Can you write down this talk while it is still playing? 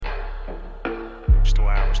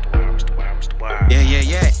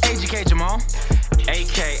Yeah. AGK Jamal.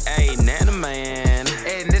 AKA Nana Man.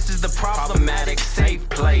 And this is the problematic safe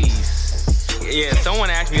place. Yeah, someone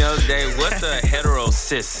asked me the other day, what's a hetero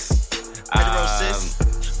cis? Cis?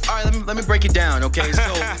 All right, let me break it down, okay? So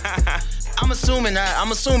I'm assuming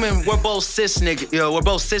we're both cis nigga, we're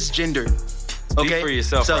both cisgender. Okay? Speak for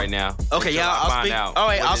yourself right now. Okay, yeah, I'll speak. All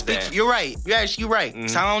right, I'll speak. You're right. You're actually right. Mm-hmm.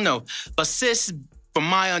 So I don't know. But cis, from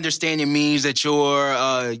my understanding, means that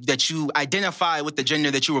that you identify with the gender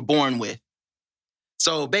that you were born with.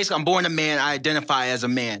 So basically, I'm born a man, I identify as a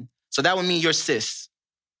man. So that would mean you're cis.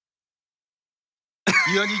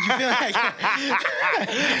 You feel like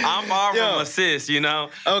I'm far from a cis, you know?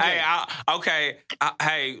 Okay.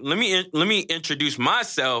 Hey, let me introduce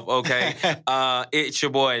myself, okay? It's your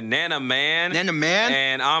boy Nana Man. Nana Man?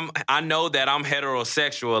 And I know that I'm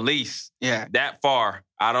heterosexual, at least. Yeah. That far.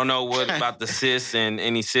 I don't know what about the cis and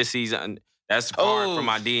any sissies. That's far from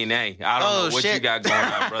my DNA. I don't know what you got going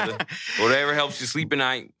on, brother. Whatever helps you sleep at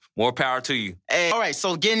night, more power to you. Hey, all right,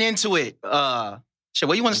 so getting into it.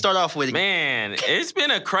 What do you want to start off with? Man, it's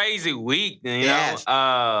been a crazy week, you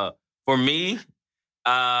know? For me,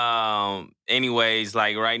 anyways,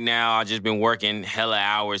 like right now, I've just been working hella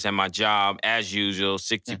hours at my job, as usual,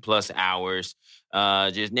 60-plus hours.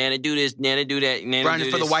 Just Nana do this, Nana do that, Nana grinding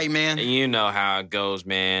do for this. the white man. And you know how it goes,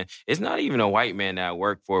 man. It's not even a white man that I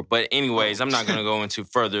work for. But anyways, I'm not going to go into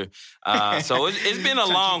further. So it's been a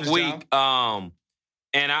long week.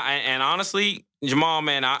 And honestly, Jamal,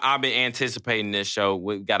 man, I've been anticipating this show.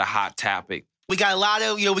 We've got a hot topic. We got a lot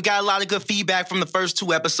of good feedback from the first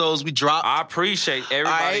 2 episodes we dropped. I appreciate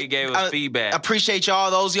everybody who gave us feedback. I appreciate y'all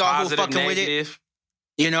who are Positive, fucking negative. With it.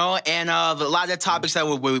 You know, and a lot of the topics that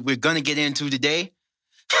we're going to get into today,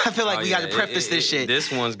 I feel like we got to preface this shit.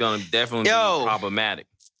 This one's going to definitely be problematic.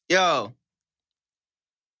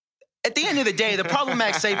 At the end of the day, the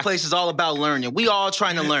problematic safe place is all about learning. We all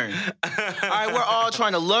trying to learn. All right, we're all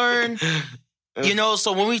trying to learn. You know,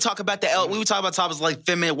 so when we talk about we talk about topics like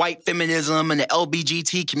white feminism and the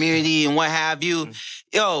LBGT community and what have you.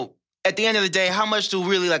 At the end of the day, how much do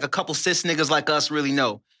really like a couple cis niggas like us really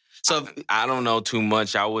know? So I don't know too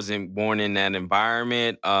much. I wasn't born in that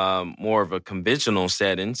environment, more of a conventional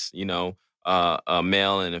settings, you know, a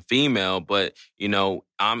male and a female. But, you know,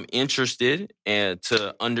 I'm interested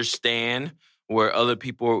to understand where other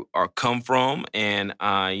people come from. And,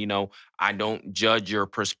 you know, I don't judge your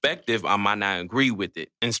perspective. I might not agree with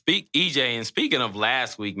it. And EJ, and speaking of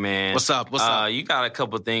last week, man. What's up? You got a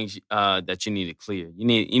couple of things that you need to clear. You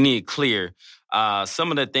need to clear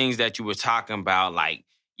some of the things that you were talking about, like,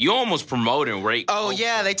 you almost promoting rape. Oh, culture.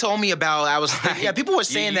 Yeah, they told me about, people were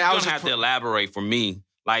saying that I was... You don't have to elaborate for me.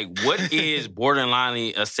 Like, what is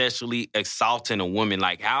borderline sexually assaulting a woman?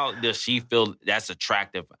 Like, how does she feel that's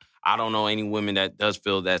attractive? I don't know any women that does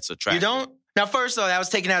feel that's attractive. You don't? Now, first of all, that was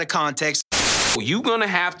taken out of context. You're going to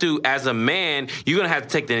have to, as a man, you're going to have to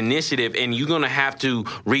take the initiative and you're going to have to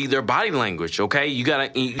read their body language, okay? You kind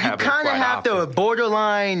of have to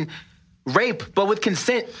borderline... rape, but with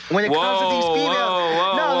consent when it comes to these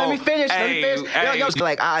females. Let me finish.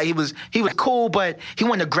 He was cool, but he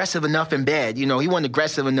wasn't aggressive enough in bed. You know, he wasn't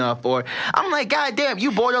aggressive enough. Or I'm like, God damn,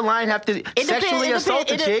 you borderline have to sexually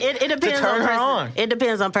assault a chick to turn her on. It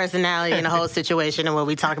depends on personality and the whole situation and what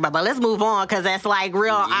we talk about. But let's move on because that's like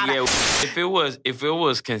real. If it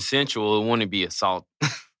was consensual, it wouldn't be assault.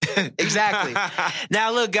 Exactly.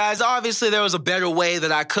 Now, look, guys. Obviously, there was a better way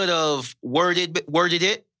that I could have worded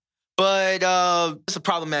it. But it's a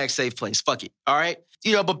problematic safe place. Fuck it. All right?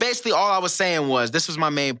 You know, but basically all I was saying this was my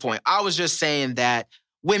main point. I was just saying that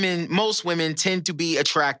most women tend to be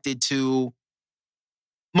attracted to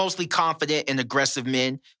mostly confident and aggressive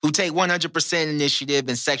men who take 100% initiative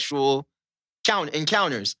in sexual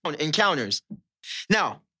encounters.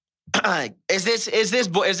 Now, is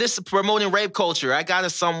this promoting rape culture? I gotta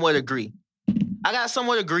somewhat agree.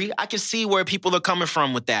 I can see where people are coming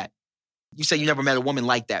from with that. You say you never met a woman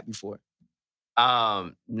like that before.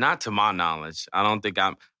 Not to my knowledge. I don't think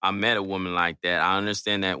I met a woman like that. I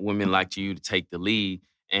understand that women like you to take the lead,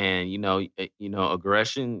 and you know,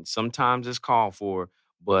 aggression sometimes is called for,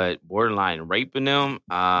 but borderline raping them,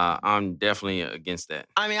 I'm definitely against that.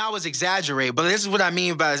 I mean, I was exaggerating, but this is what I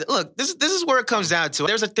mean by it. Look, this is where it comes down to.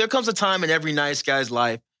 There comes a time in every nice guy's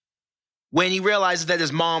life when he realizes that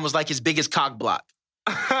his mom was like his biggest cock block.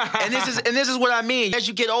 and this is what I mean. As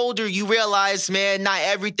you get older, you realize, man, not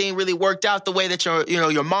everything really worked out the way that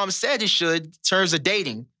your mom said it should in terms of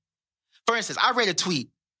dating. For instance, I read a tweet.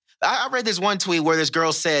 I read this one tweet where this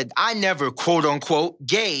girl said, "I never, quote unquote,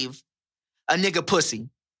 gave a nigga pussy."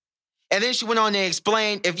 And then she went on to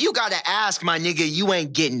explain, if you gotta ask my nigga, you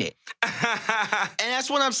ain't getting it. And that's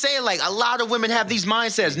what I'm saying. Like, a lot of women have these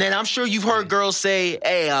mindsets. Man, I'm sure you've heard girls say,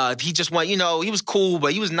 hey, he just went, he was cool,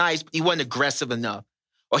 but he was nice, but he wasn't aggressive enough.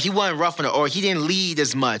 Or he wasn't rough enough. Or he didn't lead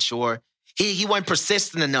as much. Or he wasn't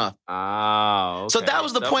persistent enough. Oh, okay. So that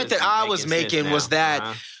was the point that I was making, was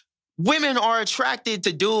that women are attracted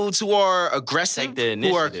to dudes who are aggressive. Take the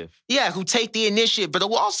initiative. Who take the initiative. But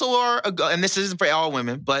who also are, and this isn't for all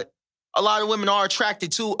women, but a lot of women are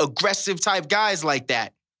attracted to aggressive type guys like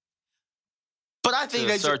that. But I think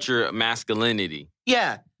to assert your masculinity.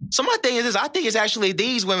 Yeah. So my thing is this, I think it's actually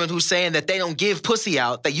these women who's saying that they don't give pussy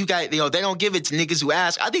out, that they don't give it to niggas who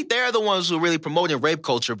ask. I think they're the ones who are really promoting rape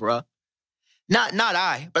culture, bruh. Not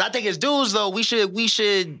I. But I think as dudes, though, we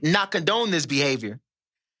should not condone this behavior.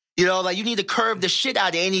 Like, you need to curb the shit out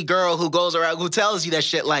of any girl who goes around, who tells you that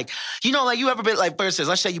shit. Like, like, you ever been, like, for instance,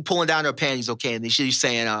 let's say you pulling down her panties, okay, and she's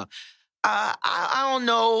saying, I don't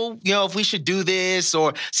know, if we should do this,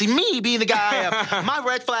 or see, me being the guy, my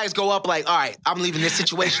red flags go up like, all right, I'm leaving this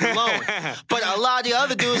situation alone. But a lot of the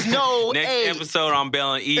other dudes know, Next episode, I'm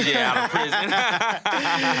bailing EJ out of prison.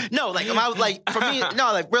 No, for me,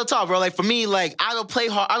 real talk, bro. Like, for me, like, I don't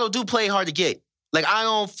play hard to get. Like, I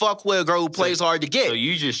don't fuck with a girl who plays hard to get. So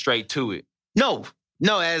you just straight to it. No,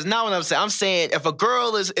 that is not what I'm saying. I'm saying if a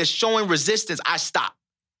girl is showing resistance, I stop.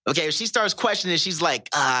 Okay, if she starts questioning, she's like,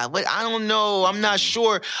 what? I don't know. I'm not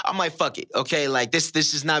sure. I'm like, fuck it. Okay, like this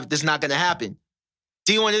is not gonna happen.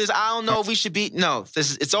 Do you want to do this? I don't know if we should be. No,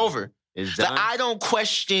 it's over. It's done. Like, I don't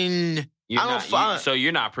question. So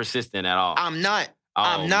you're not persistent at all. I'm not. Oh,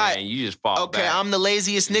 I'm not. Man, you just fall Okay, back. I'm the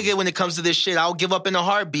laziest nigga when it comes to this shit. I'll give up in a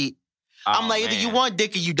heartbeat. I'm like, either you want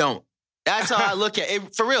dick or you don't. That's how I look at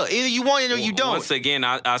it. For real. Either you want it or you don't. Once again,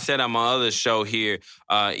 I said on my other show here,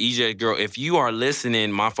 EJ girl, if you are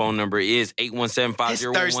listening, my phone number is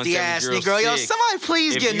 817-501-1706. Thirsty ass nigga, girl. Yo, somebody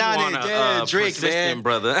please give Nana a drink, man.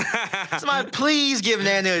 Brother. Somebody please give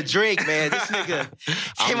Nana a drink, man. This nigga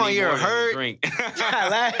came on here hurt.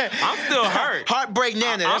 I'm still hurt. Heartbreak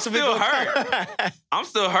Nana. I'm still hurt. I'm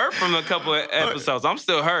still hurt from a couple of episodes. I'm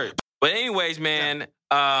still hurt. But anyways, man,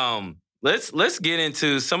 Let's get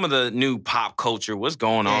into some of the new pop culture. What's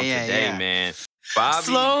going on today, man? Bobby.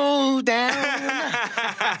 Slow down.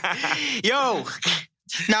 Yo.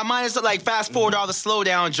 Now, minus like fast forward all the slow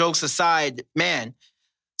down jokes aside, man.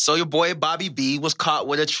 So your boy Bobby B was caught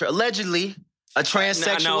with allegedly a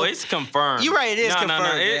transsexual. No, it's confirmed. You're right, it is confirmed.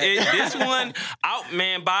 No. This one,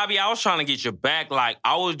 man, Bobby, I was trying to get your back. Like,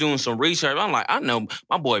 I was doing some research. I'm like, I know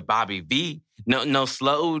my boy Bobby V. No,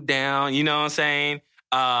 slow down. You know what I'm saying?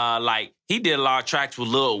 Like, he did a lot of tracks with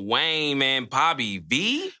Lil Wayne, man. Bobby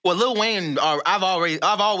V. Well, Lil Wayne, I've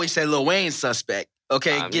always said Lil Wayne's suspect.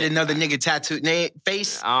 Okay, get another nigga tattooed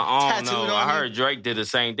face tattooed on him. I heard Drake did the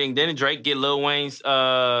same thing. Didn't Drake get Lil Wayne's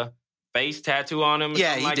face tattoo on him? Or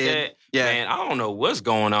yeah, he like did. That? Yeah, man, I don't know what's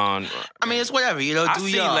going on. I mean, it's whatever, I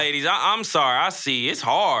see, ladies. I'm sorry. I see. It's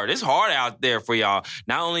hard. It's hard out there for y'all.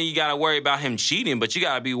 Not only you got to worry about him cheating, but you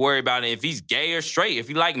got to be worried about if he's gay or straight. If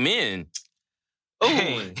you like men.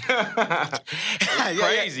 Ooh.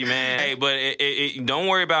 Crazy, man. Hey, but don't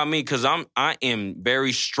worry about me because I am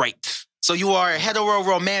very straight. So you are hetero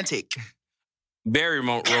romantic. Very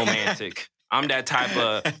romantic. I'm that type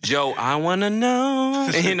of Joe, I want to know,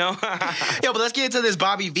 you know? Yo, but let's get into this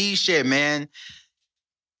Bobby V shit, man.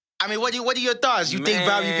 I mean, what are your thoughts? You think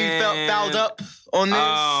Bobby V fouled up on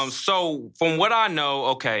this? So from what I know,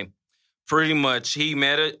 okay, pretty much he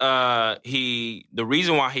met the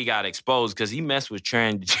reason why he got exposed because he messed with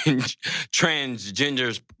transgenders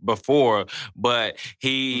before, but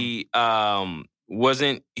he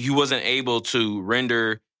wasn't able to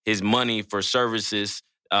render his money for services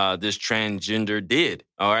this transgender did.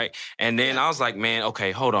 All right. And then I was like, man,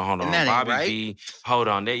 okay, hold on. Bobby right? V, hold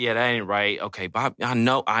on. That ain't right. Okay, Bob, I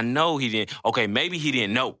know he didn't. Okay, maybe he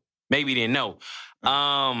didn't know.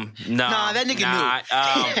 No. Nah, that nigga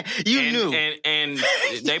knew. You knew. And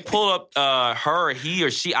they pull up her, he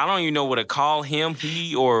or she. I don't even know what to call him,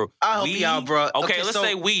 he or I'll help you out, bro. Okay, let's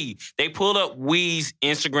say we. They pulled up Wee's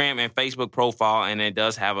Instagram and Facebook profile, and it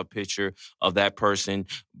does have a picture of that person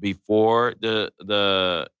before the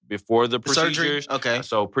procedures. Surgery? Okay.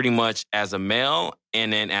 So pretty much as a male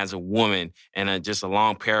and then as a woman, and just a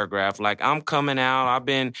long paragraph like, I'm coming out. I've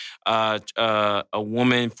been a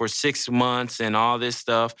woman for 6 months and all this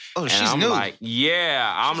stuff. Oh, and she's I'm new. Like,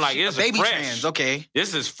 yeah. I'm like, this is baby fresh. trans. Okay.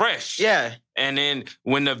 This is fresh. Yeah. And then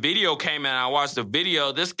when the video came out, I watched the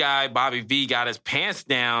video. This guy, Bobby V, got his pants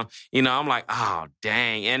down. You know, I'm like, oh,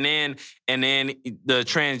 dang. And then the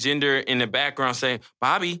transgender in the background saying,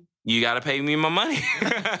 Bobby, you got to pay me my money.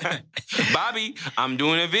 Bobby, I'm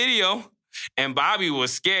doing a video. And Bobby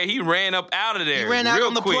was scared. He ran up out of there. He ran out real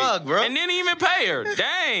on the quick. plug, bro. And didn't even pay her.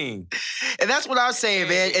 Dang. And that's what I was saying,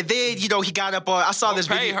 man. And then, he got up on, I saw this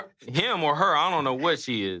Pay video. him or her, I don't know what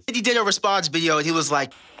she is. He did a response video, and he was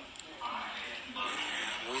like,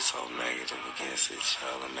 we so negative against each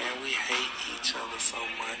other, man. We hate each other so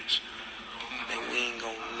much. And we ain't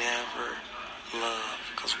gonna never love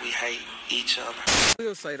because we hate each other. I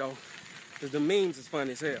will say, though, that the memes is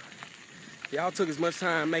funny as hell. If y'all took as much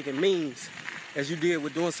time making memes as you did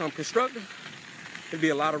with doing something constructive, there'd be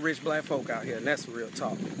a lot of rich black folk out here, and that's real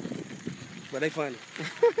talk. But they funny.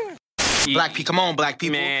 Black people, come on, black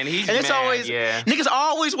people. Man, he's and it's mad, always, yeah. Niggas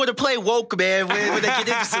always want to play woke, man, when they get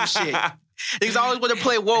into some shit. Niggas always want to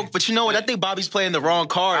play woke, but you know what? I think Bobby's playing the wrong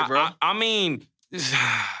card, bro. I mean,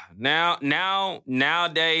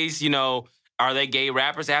 nowadays, are they gay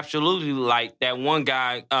rappers? Absolutely. Like that one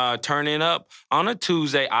guy turning up on a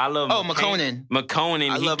Tuesday. I love McConan.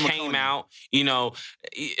 McConan. He came McConan. out.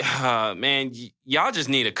 Man, y'all just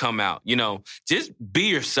need to come out. Just be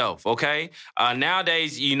yourself, okay?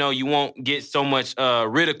 Nowadays, you won't get so much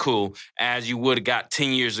ridicule as you would have got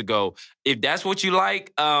 10 years ago. If that's what you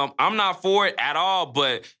like, I'm not for it at all,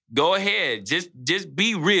 but go ahead. Just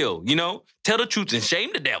be real, Tell the truth and shame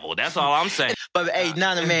the devil. That's all I'm saying. But, hey,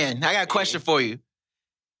 Nana, man, I got a question for you.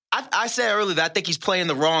 I said earlier that I think he's playing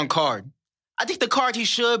the wrong card. I think the card he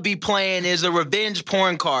should be playing is a revenge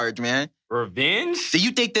porn card, man. Revenge? Do you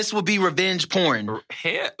think this will be revenge porn?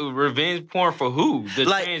 Revenge porn for who? The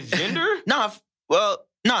transgender?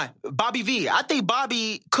 No, Bobby V. I think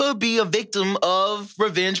Bobby could be a victim of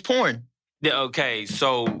revenge porn. Yeah, okay,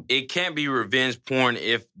 so it can't be revenge porn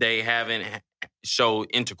if they haven't showed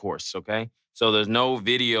intercourse, okay? So there's no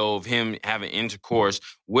video of him having intercourse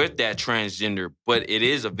with that transgender, but it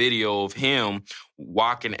is a video of him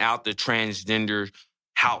walking out the transgender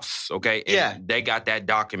house, okay? And yeah. They got that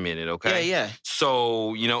documented, okay? Yeah.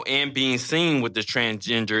 So, and being seen with the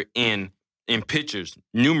transgender in pictures,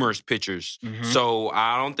 numerous pictures. Mm-hmm. So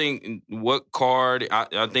I don't think what card,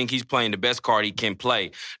 I think he's playing the best card he can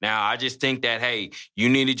play. Now, I just think that, hey, you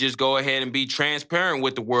need to just go ahead and be transparent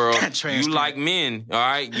with the world. You like men, all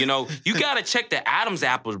right? You got to check the Adam's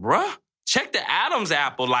apples, bruh. Check the Adam's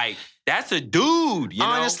apple. Like, that's a dude,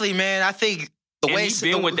 Honestly, man, I think he's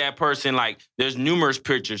been with that person, like, there's numerous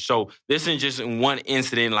pictures. So this isn't just one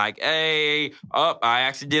incident like, hey, I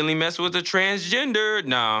accidentally messed with a transgender.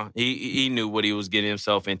 No, he knew what he was getting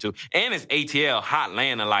himself into. And it's ATL,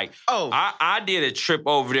 Hotlanta. Like, I did a trip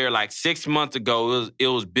over there like 6 months ago. It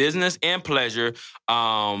was business and pleasure.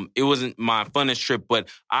 It wasn't my funnest trip, but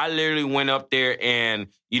I literally went up there and,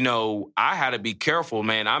 I had to be careful,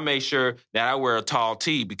 man. I made sure that I wear a tall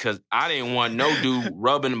tee because I didn't want no dude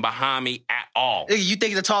rubbing behind me at all. You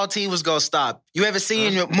think the tall tee was going to stop? You ever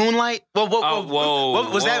seen Moonlight? What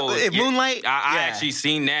was that? Moonlight? I actually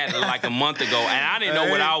seen that like a month ago, and I didn't know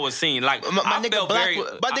what I was seeing. Like, my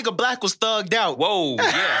nigga Black was thugged out. Whoa,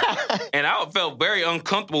 yeah. And I felt very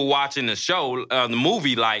uncomfortable watching the show, the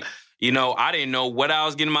movie, like, I didn't know what I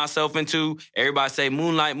was getting myself into. Everybody say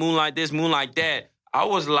moonlight this, moonlight that. I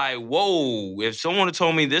was like, whoa, if someone had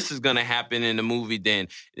told me this is going to happen in the movie, then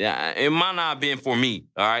it might not have been for me,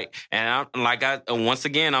 all right? And once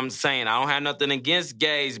again, I'm saying I don't have nothing against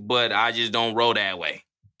gays, but I just don't roll that way.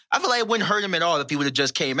 I feel like it wouldn't hurt him at all if he would have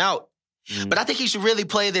just came out. Mm-hmm. But I think he should really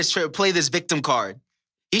play this victim card.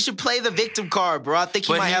 He should play the victim card, bro. I think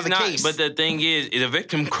he might have a case. But the thing is, the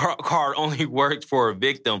victim card only works for a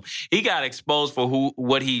victim. He got exposed for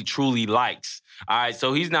what he truly likes. All right,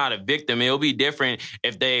 so he's not a victim. It'll be different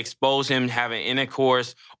if they expose him having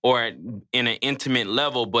intercourse or in an intimate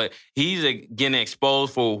level, but he's getting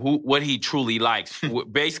exposed for what he truly likes.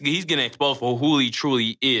 Basically, he's getting exposed for who he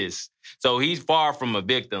truly is. So he's far from a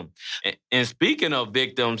victim. And speaking of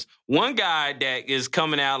victims, one guy that is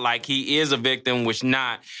coming out like he is a victim, which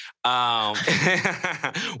not,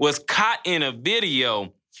 was caught in a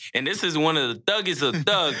video. And this is one of the thuggiest of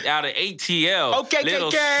thugs out of ATL. Okay, Little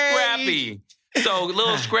Scrappy. So,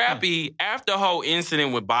 Little Scrappy, after the whole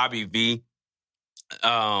incident with Bobby V,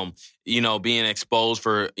 being exposed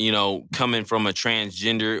for, coming from a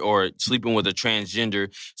transgender or sleeping with a transgender.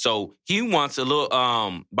 So he wants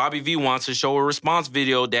Bobby V wants to show a response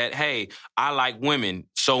video that, hey, I like women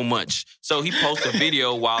so much. So he posts a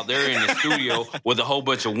video while they're in the studio with a whole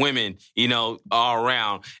bunch of women, all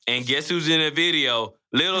around. And guess who's in the video?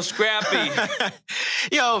 Little Scrappy.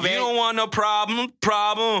 Yo, man. You don't want no problem.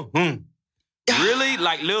 Really?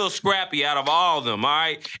 Like Lil Scrappy out of all of them, all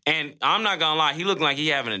right? And I'm not gonna lie, he looked like he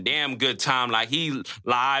having a damn good time. Like he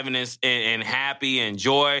live and happy and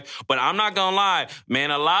joy. But I'm not gonna lie,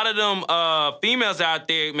 man, a lot of them females out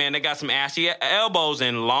there, man, they got some ashy elbows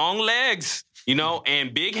and long legs. You know,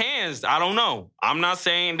 and big hands. I don't know. I'm not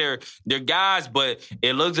saying they're guys, but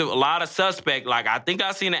it looks a lot of suspect. Like, I think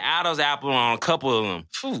I seen an Adam's apple on a couple of them.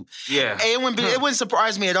 Phew. Yeah. Hey, it wouldn't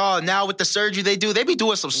surprise me at all. Now with the surgery they be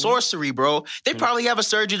doing some sorcery, bro. They probably have a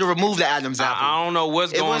surgery to remove the Adam's apple. I don't know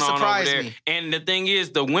what's going on over there. Me. And the thing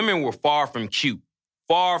is, the women were far from cute.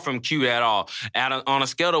 Far from cute at all. On a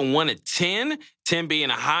scale of 1 to 10, 10 being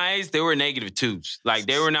the highest, they were -2s. Like,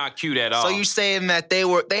 they were not cute at all. So you saying that they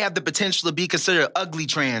have the potential to be considered ugly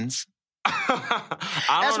trans?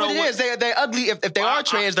 That's what it is. They're ugly. If they are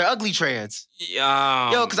trans, they're ugly trans.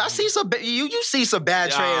 Yo, because I see some. You see some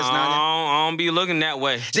bad trans now. I don't be looking that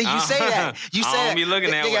way. You say that. You say I don't be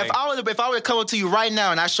looking that way. If I were to come up to you right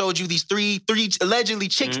now and I showed you these three allegedly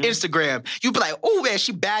chicks Instagram, you'd be like, "Oh man,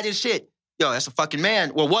 she bad as shit." Yo, that's a fucking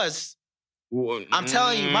man. Well, was. I'm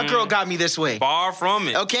telling you, my girl got me this way. Far from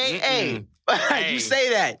it. Okay? Hey, you say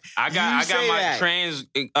that. I got my trans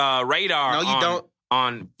radar no, you don't.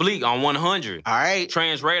 On fleek, on 100. All right.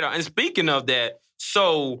 Trans radar. And speaking of that,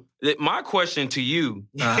 so my question to you.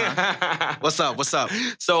 What's up?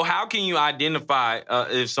 So how can you identify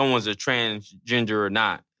if someone's a transgender or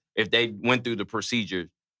not, if they went through the procedure?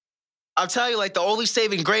 I'll tell you, like, the only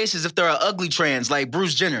saving grace is if they're an ugly trans, like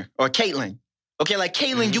Bruce Jenner or Caitlyn. Okay, like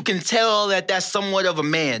Caitlyn, you can tell that that's somewhat of a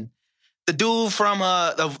man. The dude from,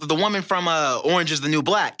 the woman from Orange is the New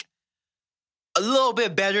Black, a little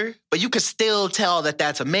bit better, but you could still tell that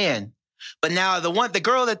that's a man. But now the woman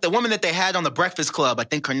that they had on the Breakfast Club, I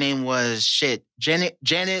think her name was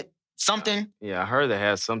Janet something. Yeah, I heard they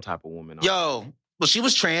had some type of woman on. Well, she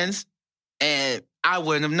was trans, and I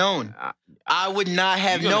wouldn't have known. I would not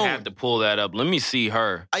have known. You're gonna have to pull that up. Let me see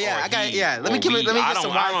her. Yeah, Let me get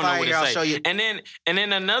some Wi-Fi here. I'll show you. And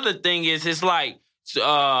then another thing is, it's like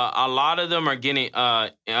a lot of them are getting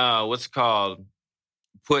what's it called?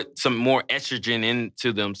 Put some more estrogen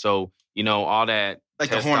into them, so you know all that like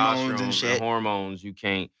the hormones and shit. The hormones you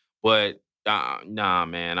can't. But nah,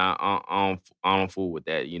 man, I don't fool with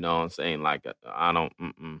that. You know what I'm saying? Like I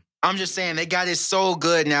don't. I'm just saying they got it so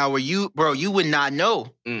good now where you would not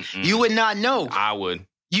know. You would not know. I would.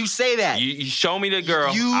 You say that. You show me the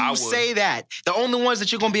girl. You say that. The only ones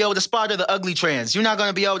that you're gonna be able to spot are the ugly trans. You're not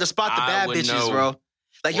gonna be able to spot the bad bitches, know. Bro.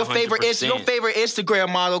 Like 100%. your favorite Instagram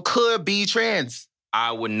model could be trans.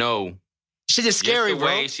 I would know. Shit is scary, bro.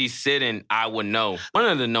 The way she's sitting, I would know. One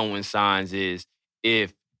of the knowing signs is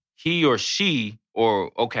if he or she,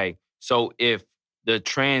 so if the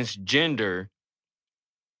transgender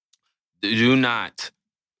do not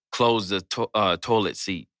close the toilet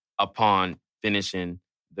seat upon finishing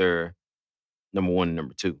their number 1 and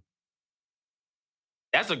number 2.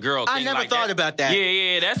 That's a girl thing. I never thought about that.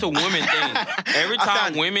 Yeah, that's a woman thing. Every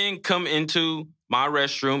time women come into my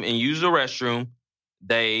restroom and use the restroom,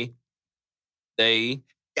 they I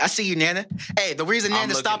see you, Nana. Hey, the reason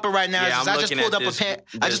Nana stopped it right now is I just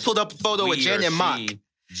pulled up a photo with Janet Mock.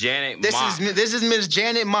 This is Miss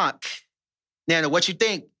Janet Mock. Nana, what you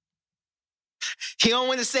think? He don't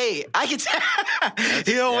want to say it. I can tell.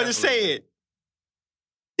 He don't want to say it.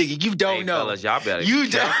 You don't know. Fellas, y'all better be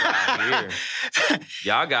careful out here.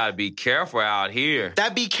 Y'all gotta be careful out here.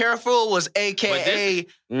 That be careful was AKA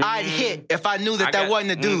I'd hit if I knew that wasn't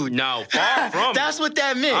a dude. No, far from That's what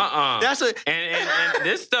that meant. That's what. And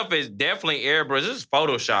this stuff is definitely airbrush. This is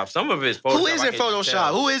Photoshop. Some of it's Photoshop. Who is it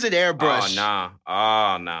Photoshop? Who is it airbrush?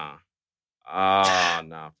 Oh, nah,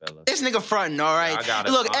 fellas. This nigga fronting, all right?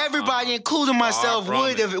 Look, everybody, including myself,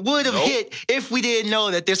 would have hit if we didn't know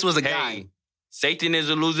that this was a guy. Satan is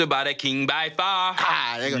a loser by the king by far.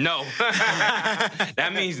 No.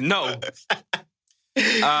 That means no.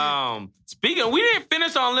 Speaking, we didn't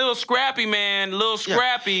finish on Lil Scrappy, man. Lil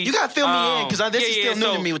Scrappy. You gotta fill me in, because this is still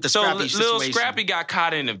new to me with the Scrappy situation. Lil Scrappy got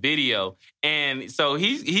caught in a video, and so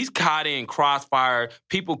he's caught in crossfire.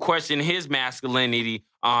 People question his masculinity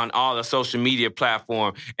on all the social media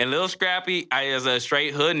platform. And Lil Scrappy is a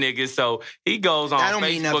straight hood nigga, so he goes on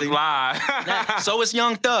Facebook Live. So it's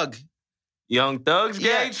Young Thug. Young Thug's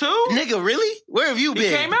gay too? Nigga, really? Where have you been?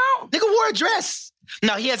 He came out? Nigga wore a dress.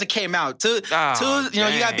 No, he hasn't came out. You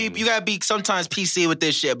gotta be sometimes PC with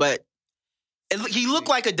this shit, but he looked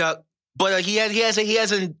like a duck, but he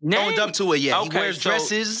hasn't owned up to it yet. Okay, he wears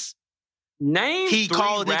dresses. He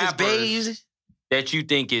called niggas bays. That you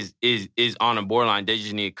think is on a borderline, they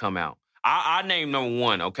just need to come out. I named number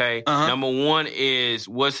one, okay? Uh-huh. Number one is,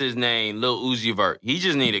 what's his name? Lil Uzi Vert. He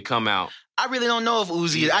just need to come out. I really don't know if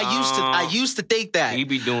Uzi. I used to think that he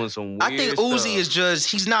be doing some weird I think Uzi stuff. is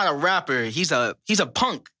just—he's not a rapper. He's a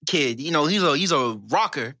punk kid. You know, he's a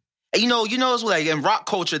rocker. And you know, it's like in rock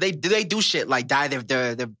culture, they do shit like dye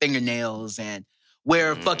their fingernails and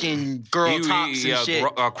wear fucking girl tops and shit.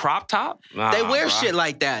 A crop top? Nah, they wear shit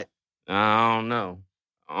like that. I don't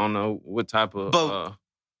know what type of.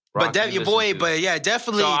 But that your boy. But yeah,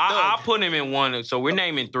 definitely. So I'll put him in one. So we're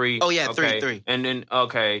naming three. Oh yeah, okay? three. And then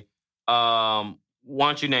why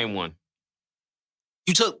don't you name one?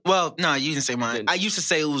 You took you didn't say mine. I used to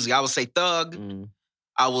say Uzi. I would say Thug. Mm.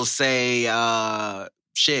 I will say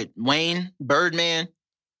Wayne, Birdman.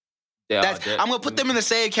 Yeah, I'm gonna put them in the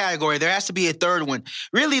same category. There has to be a third one.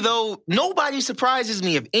 Really though, nobody surprises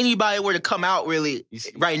me. If anybody were to come out really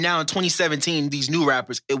right now in 2017, these new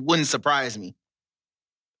rappers, it wouldn't surprise me.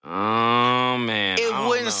 Oh man, it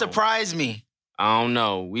wouldn't surprise me. I don't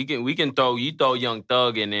know. We can throw Young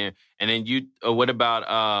Thug in there, and then you. What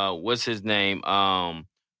about what's his name? A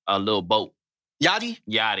Lil Boat. Yachty.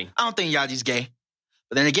 I don't think Yachty's gay,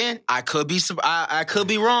 but then again, I could be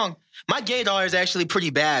wrong. My gaydar is actually pretty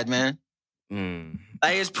bad, man.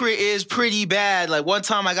 Like it's pretty bad. Like one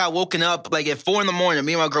time I got woken up like at 4 a.m.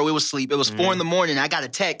 Me and my girl, we was asleep. It was 4 a.m. I got a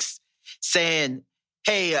text saying,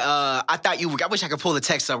 hey, I wish I could pull the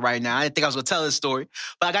text up right now. I didn't think I was gonna tell this story.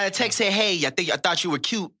 But I got a text saying, hey, I thought you were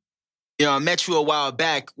cute. You know, I met you a while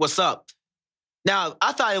back. What's up? Now,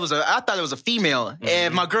 I thought it was a female.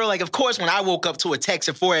 And my girl, like, of course, when I woke up to a text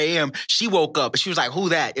at 4 a.m., she woke up and she was like, who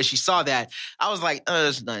that? And she saw that. I was like,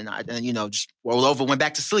 it's nothing. And, you know, just rolled over, went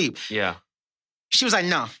back to sleep. Yeah. She was like,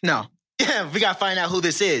 no. Yeah, we got to find out who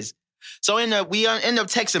this is. So we ended up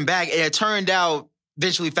texting back, and it turned out,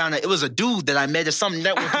 eventually found out it was a dude that I met at some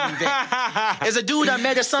networking event. It's a dude I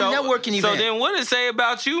met at some networking event. So then what does it say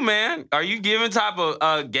about you, man? Are you giving type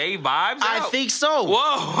of gay vibes out? I think so. Whoa.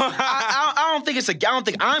 I don't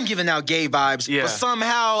think I'm giving out gay vibes, but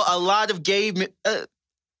somehow a lot of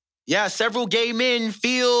several gay men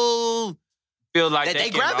feel like they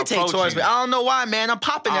gravitate towards me. I don't know why, man. I'm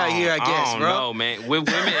popping out here, I guess, bro. I don't know, man. With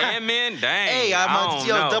women and men, dang. Hey, I'm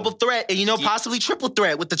a double threat, and possibly triple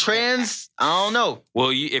threat with the trans. I don't know.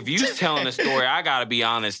 Well, if you telling a story, I gotta be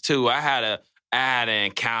honest too. I had an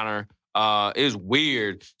encounter. It was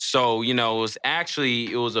weird. So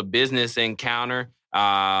it was a business encounter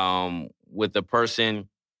with a person.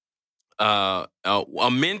 A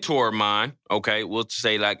mentor of mine, okay, we'll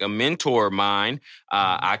say like a mentor of mine.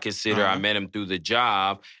 I consider I met him through the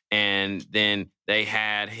job, and then they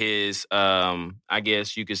had his, I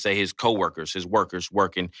guess you could say his coworkers, his workers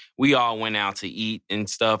working. We all went out to eat and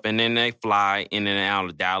stuff, and then they fly in and out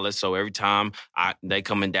of Dallas. So every time they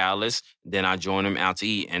come in Dallas, then I join them out to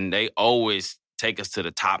eat, and they always take us to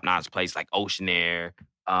the top-notch place like Ocean Air.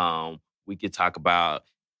 We could talk about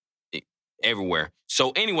everywhere.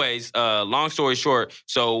 So anyways, long story short,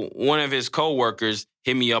 so one of his coworkers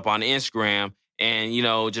hit me up on Instagram and,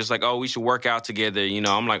 just like, oh, we should work out together.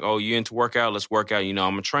 I'm like, oh, you into workout? Let's work out.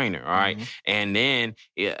 I'm a trainer. All right. And then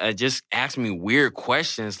it just asked me weird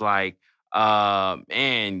questions like,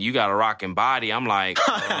 man, you got a rocking body. I'm like,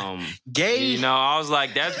 gay. I was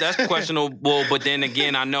like, that's questionable. But then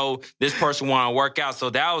again, I know this person want to work out. So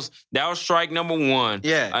that was strike number one.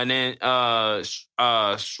 Yeah. And then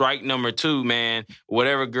strike number two, man,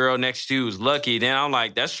 whatever girl next to you is lucky. Then I'm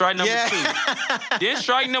like, that's strike number two. Then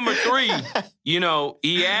strike number three,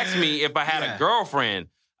 he asked me if I had a girlfriend.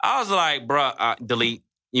 I was like, bruh, delete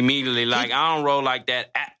immediately. Like, I don't roll like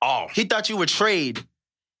that at all. He thought you were trade.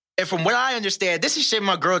 And from what I understand, this is shit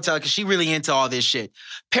my girl tells because she really into all this shit.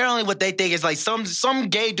 Apparently what they think is like some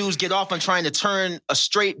gay dudes get off on trying to turn a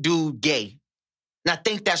straight dude gay. And I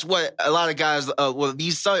think that's what a lot of guys,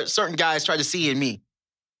 these certain guys try to see in me.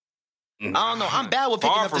 I don't know. I'm bad with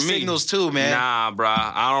picking up the signals too, man. Nah, bro.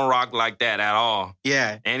 I don't rock like that at all.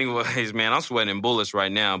 Yeah. Anyways, man, I'm sweating bullets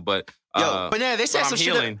right now, but... but yeah, they said some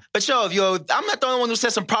shit. But I'm not the only one who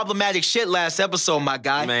said some problematic shit last episode, my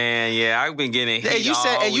guy. Man, yeah, I've been getting heat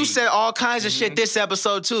you said all kinds of shit this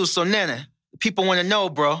episode too. So Nana, people want to know,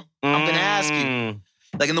 bro. I'm gonna ask you.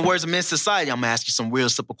 Like in the words of Men's Society, I'm gonna ask you some real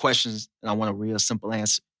simple questions, and I want a real simple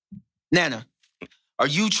answer. Nana, are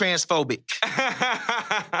you transphobic?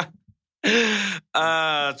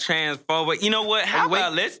 Transphobic. You know what? How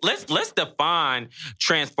about let's define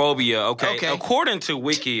transphobia, okay? According to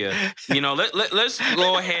Wikia, let's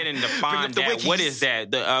go ahead and define that. What is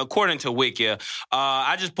that? According to Wikia,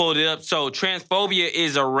 I just pulled it up. So transphobia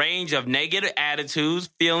is a range of negative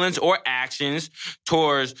attitudes, feelings, or actions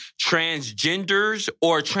towards transgenders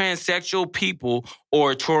or transsexual people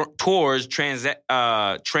or towards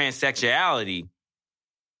transsexuality.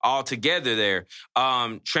 Altogether there.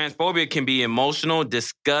 Transphobia can be emotional,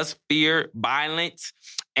 disgust, fear, violence,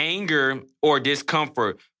 anger, or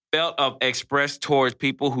discomfort felt of expressed towards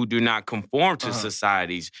people who do not conform to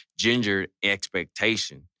society's gender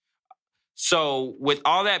expectation. So with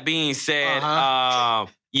all that being said,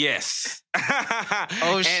 yes.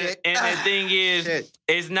 Shit. And the thing is,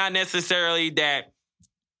 it's not necessarily that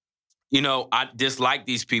I dislike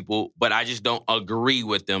these people, but I just don't agree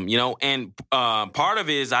with them, and part of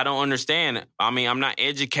it is I don't understand. I mean, I'm not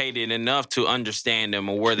educated enough to understand them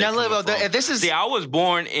or where they're coming from. See, I was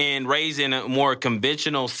born and raised in a more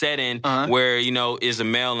conventional setting where, is a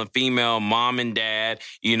male and female, mom and dad,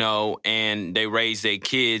 and they raise their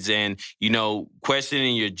kids, and,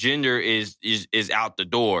 questioning your gender is out the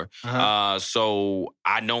door. So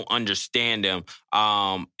I don't understand them.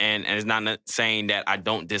 And it's not saying that I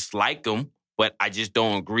don't dislike them, but I just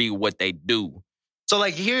don't agree with what they do. So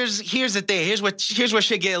like here's the thing. Here's where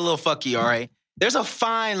shit get a little fucky, all right? There's a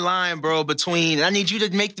fine line, bro, between, and I need you to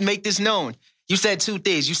make this known. You said two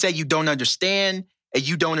things. You said you don't understand and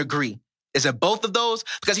you don't agree. Is it both of those?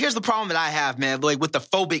 Because here's the problem that I have, man, like with the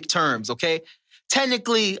phobic terms, okay?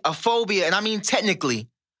 Technically, a phobia, and I mean technically,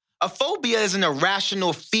 a phobia is an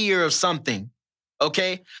irrational fear of something.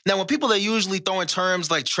 Okay? Now, when people are usually throwing terms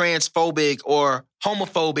like transphobic or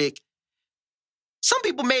homophobic, some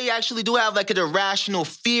people may actually do have like an irrational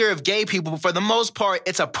fear of gay people, but for the most part,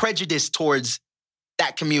 it's a prejudice towards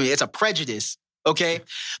that community. It's a prejudice, okay?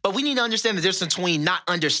 But we need to understand the difference between not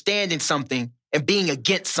understanding something and being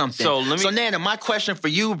against something. So Nana, my question for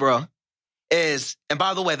you, bro, is, and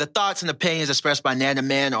by the way, the thoughts and opinions expressed by Nana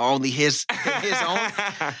Man are only his own.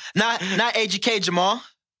 Not AGK Jamal,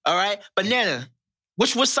 all right? But Nana,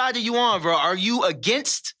 which side are you on, bro? Are you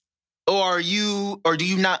against or do you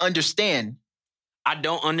not understand? I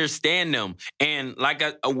don't understand them. And like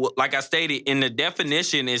I stated, in the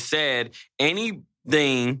definition, it said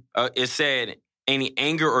anything, any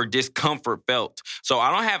anger or discomfort felt. So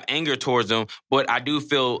I don't have anger towards them, but I do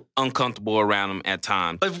feel uncomfortable around them at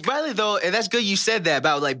times. But really, though, and that's good you said that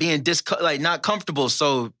about like being not comfortable.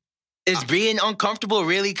 So is being uncomfortable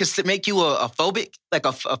really could make you a phobic, like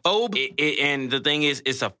a phobe? And the thing is,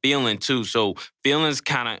 it's a feeling too. So feelings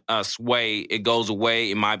kind of sway. It goes away.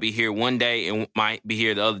 It might be here one day and might be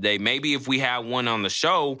here the other day. Maybe if we have one on the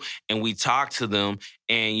show and we talk to them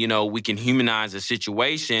and, we can humanize the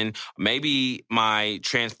situation, maybe my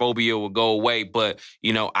transphobia will go away. But,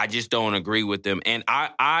 I just don't agree with them. And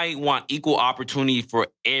I want equal opportunity for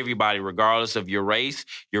everybody, regardless of your race,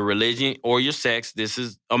 your religion, or your sex. This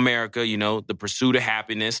is America, the pursuit of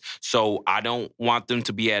happiness. So I don't want them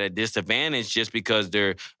to be at a disadvantage just because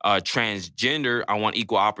they're transgender. I want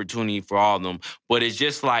equal opportunity for all of them. But it's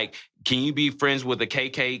just like, can you be friends with a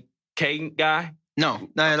KKK guy? No,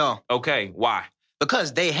 not at all. Okay, why?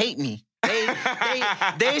 Because they hate me.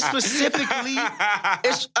 They specifically.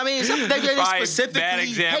 They specifically bad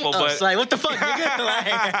example, hate us. But like, what the fuck,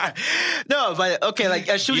 nigga? No, but okay, like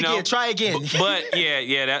shoot again, try again. But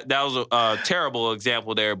yeah, that was a terrible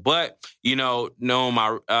example there. But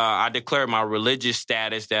I declare my religious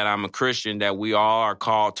status that I'm a Christian, that we all are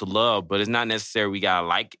called to love, but it's not necessary we gotta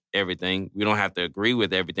like everything. We don't have to agree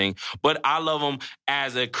with everything. But I love them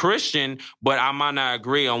as a Christian, but I might not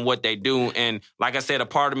agree on what they do. And like I said, a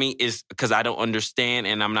part of me is because I don't understand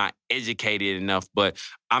and I'm not educated enough. But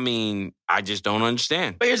I mean, I just don't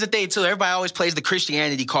understand. But here's the thing too. Everybody always plays the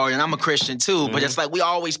Christianity card, and I'm a Christian too. But it's like we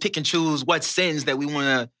always pick and choose what sins that we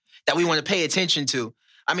want to pay attention to.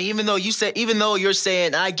 I mean, even though you're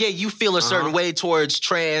saying, I get you feel a certain way towards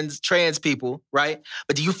trans people, right?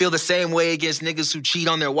 But do you feel the same way against niggas who cheat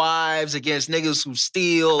on their wives, against niggas who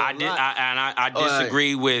steal? I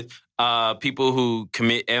disagree with people who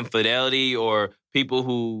commit infidelity or people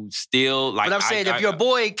who steal. Like, but I'm saying, if your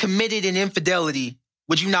boy committed an infidelity,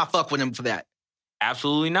 would you not fuck with him for that?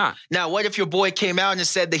 Absolutely not. Now, what if your boy came out and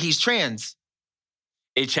said that he's trans?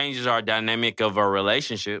 It changes our dynamic of our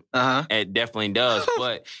relationship. It definitely does.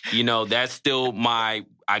 But, that's still my,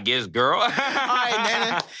 I guess, girl. All right,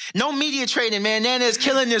 Nana. No media training, man. Nana is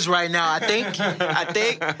killing this right now, I think.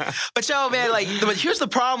 But yo, man, but here's the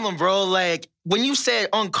problem, bro. Like, when you said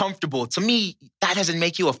uncomfortable, to me, that doesn't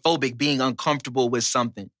make you a phobic, being uncomfortable with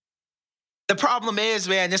something. The problem is,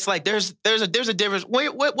 man, it's like there's a difference.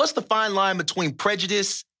 What's the fine line between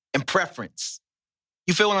prejudice and preference?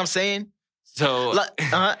 You feel what I'm saying? So,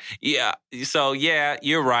 yeah. So, yeah,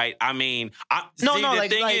 you're right. I mean, what's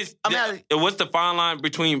the fine line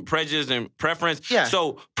between prejudice and preference? Yeah.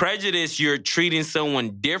 So, prejudice, you're treating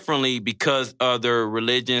someone differently because of their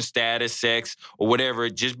religion, status, sex, or whatever,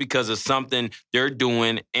 just because of something they're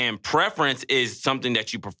doing. And preference is something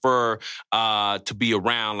that you prefer to be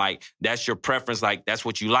around. Like, that's your preference. Like, that's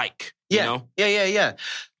what you like. Yeah. You know? Yeah.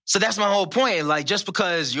 So that's my whole point. Like, just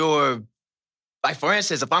because you're, like, for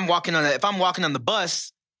instance, if I'm walking on the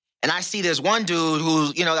bus and I see this one dude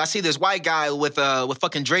who's, I see this white guy with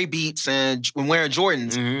fucking Dre beats and wearing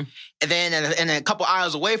Jordans, and then a couple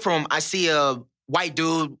aisles away from him, I see a white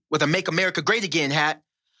dude with a "Make America Great Again" hat.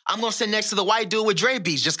 I'm gonna sit next to the white dude with Dre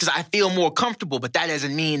beats just because I feel more comfortable. But that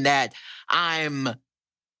doesn't mean that I'm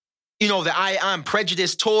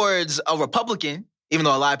prejudiced towards a Republican, even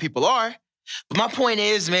though a lot of people are. But my point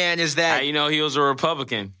is, man, is that How you know he was a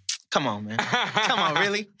Republican? Come on, man. Come on,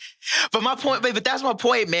 really? But that's my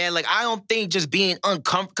point, man. Like, I don't think just being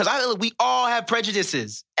uncomfortable, because we all have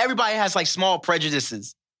prejudices. Everybody has, like, small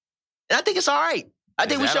prejudices. And I think it's all right. I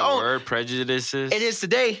think we should own word, prejudices? It is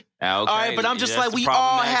today. Okay. All right, but I'm just like, we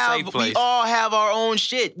all have our own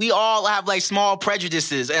shit. We all have, like, small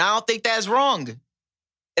prejudices. And I don't think that's wrong.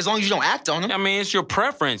 As long as you don't act on them. I mean, it's your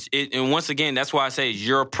preference. And once again, that's why I say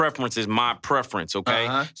your preference is my preference,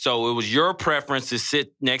 okay? So it was your preference to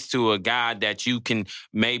sit next to a guy that you can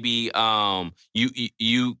maybe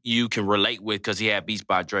you can relate with because he had Beats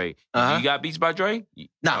by Dre. You got Beats by Dre?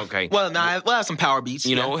 No. Okay. Well, I have some power beats.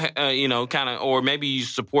 You know, kind of, or maybe you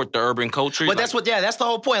support the urban culture. But that's the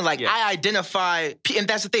whole point. Like, I identify, and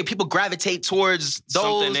that's the thing, people gravitate towards those.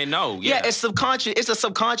 Something they know, yeah. It's subconscious. It's a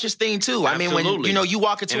subconscious thing, too. Absolutely. I mean, when, you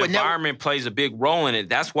walk into an environment plays a big role in it.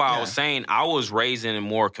 That's why I was saying I was raised in a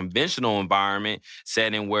more conventional environment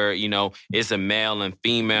setting where, it's a male and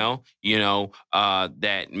female,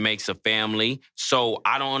 that makes a family. So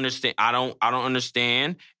I don't understand. I don't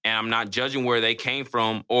understand. And I'm not judging where they came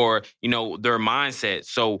from or, their mindset.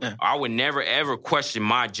 So I would never, ever question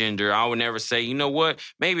my gender. I would never say, you know what,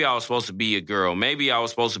 maybe I was supposed to be a girl. Maybe I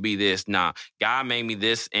was supposed to be this. Nah, God made me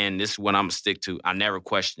this, and this is what I'm going to stick to. I never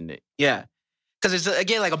questioned it. Yeah. Because it's,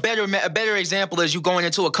 again, like a better example is you going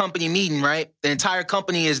into a company meeting, right? The entire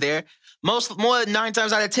company is there. More than 9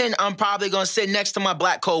 times out of 10, I'm probably going to sit next to my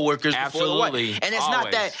black coworkers. Absolutely. And it's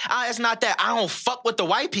not that I don't fuck with the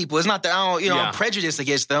white people. It's not that I don't, I'm prejudiced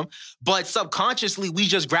against them. But subconsciously, we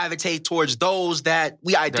just gravitate towards those that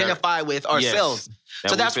we identify with ourselves.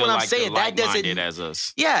 Yes. So that's what I'm saying. That doesn't as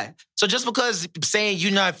us. Yeah. So just because saying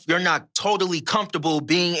you're not totally comfortable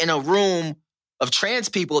being in a room of trans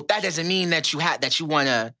people, that doesn't mean that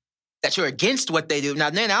you're against what they do. Now,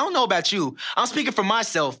 Nana, I don't know about you. I'm speaking for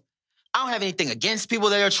myself. I don't have anything against people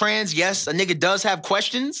that are trans. Yes, a nigga does have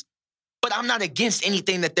questions, but I'm not against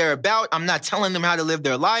anything that they're about. I'm not telling them how to live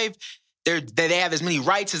their life. They have as many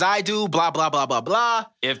rights as I do, blah, blah, blah, blah, blah.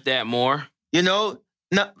 If that more. No,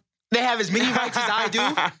 they have as many rights as I do,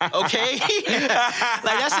 okay?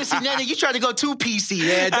 Like, that's just, Nana, you try to go too PC,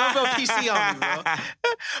 man. Don't go PC on me, bro.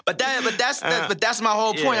 But that's my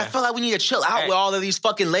whole point. I feel like we need to chill out with all of these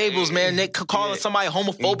fucking labels, man. They calling somebody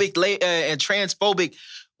homophobic and transphobic.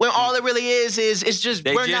 When all it really is just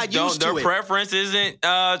we're not used to it. Their preference isn't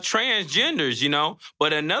transgenders,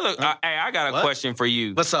 But another, I got a question for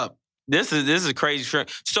you. What's up? This is a crazy trend.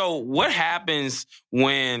 So what happens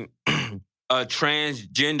when a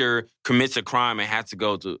transgender commits a crime and has to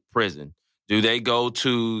go to prison? Do they go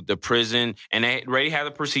to the prison and they already have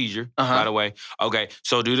the procedure? By the way, okay.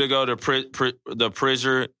 So do they go to the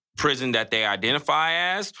prison that they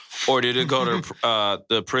identify as, or did it go to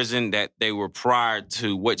the prison that they were prior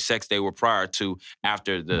to, which sex they were prior to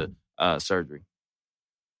after the surgery?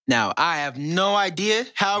 Now, I have no idea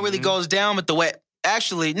how it really goes down, but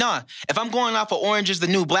actually, no. If I'm going off of Orange is the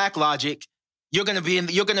New Black logic, you're gonna be in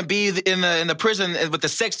the prison with the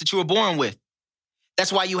sex that you were born with.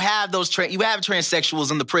 That's why you have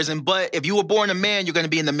transsexuals in the prison. But if you were born a man, you're going to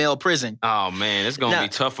be in the male prison. Oh man, it's going to be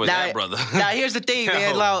tough for that brother. Now here's the thing,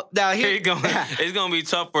 man. It's going to be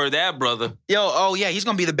tough for that brother. He's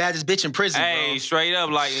going to be the baddest bitch in prison. Hey, bro. Straight up,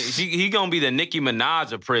 like he going to be the Nicki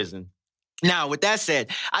Minaj of prison. Now, with that said,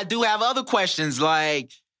 I do have other questions.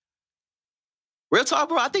 Like, real talk,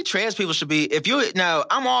 bro. I think trans people should be.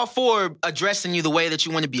 I'm all for addressing you the way that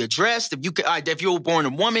you want to be addressed. If you were born a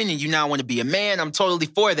woman and you now want to be a man, I'm totally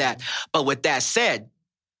for that. But with that said,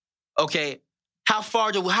 okay, how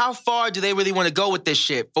far do they really want to go with this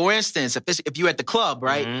shit? For instance, if you at the club,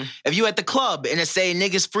 right? If you at the club and it say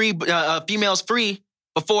niggas free, females free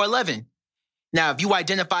before 11, Now, if you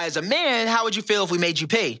identify as a man, how would you feel if we made you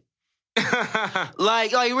pay?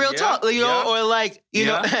 like real talk, you know, or like, you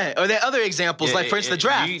know, or there are other examples, like for instance, the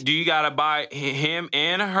draft. Do you gotta buy him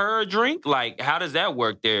and her a drink? Like, how does that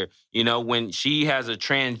work there? You know, when she has a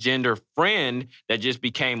transgender friend that just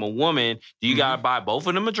became a woman, do you gotta buy both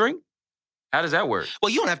of them a drink? How does that work? Well,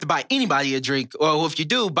 you don't have to buy anybody a drink, or if you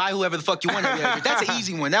do, buy whoever the fuck you want. That's an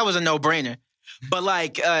easy one. That was a no-brainer. But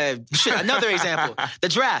like, another example, the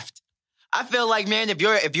draft. I feel like, man, if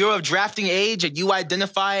you're of drafting age and you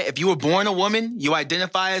identify, if you were born a woman, you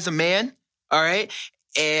identify as a man, all right?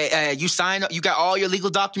 And you sign up, you got all your legal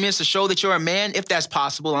documents to show that you're a man, if that's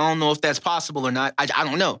possible. I don't know if that's possible or not. I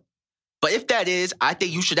don't know. But if that is, I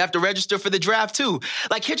think you should have to register for the draft too.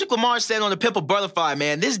 Like Kendrick Lamar said on the Pimp a Butterfly,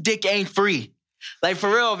 man, this dick ain't free. Like, for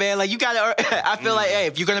real, man. Like, you gotta, I feel like, hey,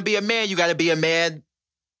 if you're gonna be a man, you gotta be a man.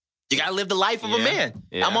 You gotta live the life of a man.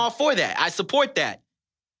 Yeah. I'm all for that. I support that.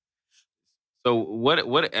 So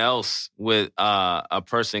what else with a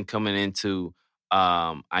person coming into,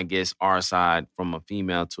 I guess, our side from a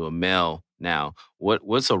female to a male now?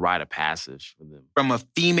 What's a rite of passage for them? From a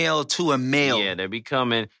female to a male? Yeah,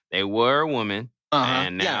 they were a woman,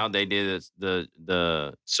 and now they did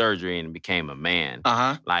the surgery and became a man.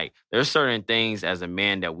 Like, there's certain things as a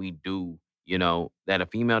man that we do, you know, that a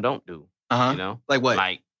female don't do. You know? Like what?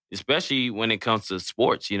 Like, especially when it comes to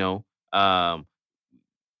sports, you know,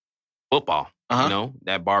 football, you know,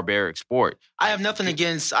 that barbaric sport. I have nothing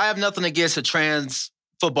against a trans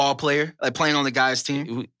football player, like playing on the guys'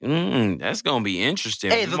 team. That's gonna be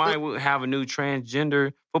interesting. Hey, we might have a new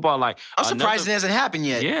transgender football. Like, I'm surprised it hasn't happened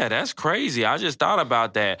yet. Yeah, that's crazy. I just thought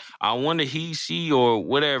about that. I wonder he, she, or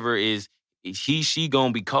whatever is he, she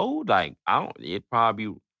gonna be cold? Like, it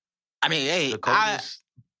probably. I mean, hey,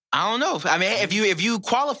 I don't know. I mean, if you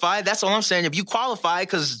qualify, that's all I'm saying. If you qualify,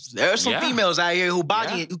 because there are some females out here who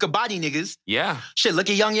could body niggas. Yeah. Shit, look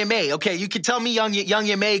at Young M.A. Okay, you could tell me Young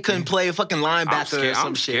M.A. couldn't play a fucking linebacker or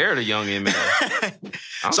some shit. I'm scared of Young M.A.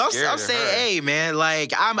 I'm saying, hey, man,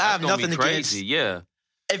 like, I have nothing against. Yeah.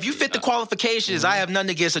 If you fit the qualifications, I have nothing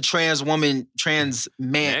against a trans woman, trans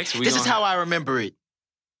man. This is how I remember it.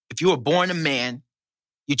 If you were born a man,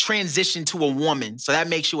 you transition to a woman, so that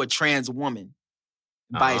makes you a trans woman.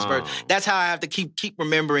 Vice versa. That's how I have to keep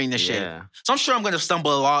remembering the shit. So I'm sure I'm going to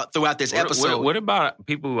stumble a lot throughout this episode. What about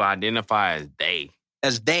people who identify as they?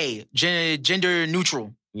 As they, gender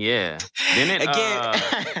neutral. Yeah.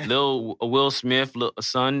 Then Lil Will Smith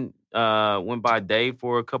son went by Dave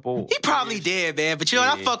for a couple. He probably did, man. But you know,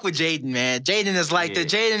 I fuck with Jaden, man. Jaden is like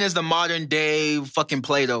Jaden is the modern day fucking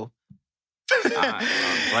Plato. Plato.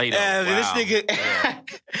 This nigga.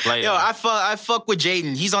 Plato. Yo, I fuck with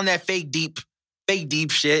Jaden. He's on that fake deep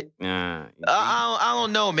shit. I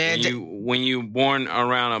don't know, man. When you born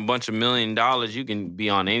around a bunch of $1 million, you can be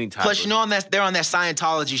on any type. Plus, you know, they're on that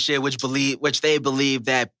Scientology shit, which they believe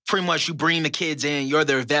that pretty much you bring the kids in, you're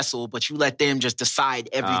their vessel, but you let them just decide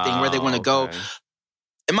everything where they want to go.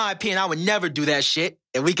 In my opinion, I would never do that shit,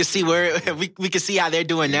 and we can see where we can see how they're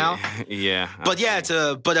doing now. Yeah, but yeah,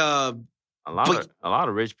 a lot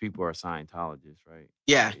of rich people are Scientologists, right?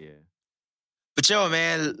 Yeah. But yo,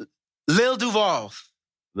 man. Lil Duval.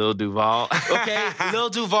 Okay. Lil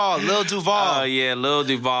Duval. Oh, yeah. Lil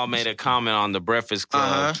Duval made a comment on the Breakfast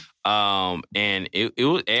Club. And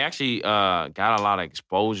it actually got a lot of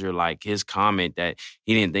exposure, like his comment that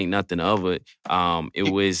he didn't think nothing of it.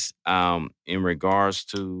 It was in regards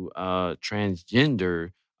to transgender,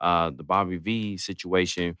 the Bobby V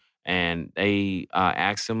situation. And they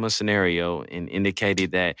asked him a scenario and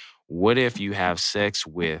indicated that what if you have sex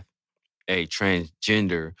with a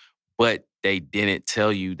transgender, but they didn't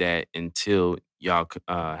tell you that until y'all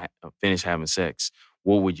finish having sex?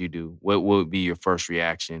 What would you do? What would be your first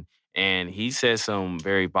reaction? And he said some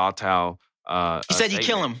very volatile. He said he'd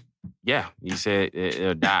kill him. Yeah, he said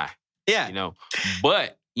it'll die. Yeah, you know,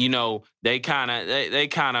 but you know they kind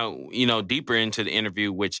of you know deeper into the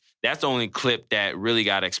interview, which that's the only clip that really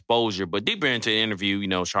got exposure. But deeper into the interview, you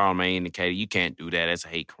know, Charlamagne indicated you can't do that. That's a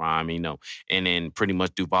hate crime, you know. And then pretty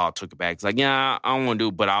much Duval took it back. It's like, yeah, I don't want to do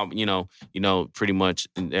it, but I'll, you know, pretty much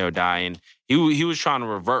they'll die. And he was trying to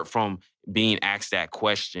revert from being asked that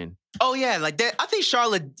question. Oh yeah, like that. I think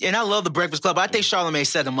Charlotte, and I love the Breakfast Club, but I think Charlamagne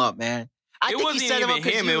set him up, man. It wasn't even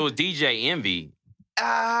him. It was DJ Envy. It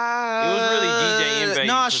was really DJ Envy.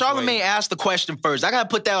 No, Charlamagne asked the question first. I gotta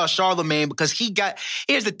put that on Charlamagne because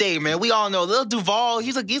here's the thing, man. We all know Lil Duval,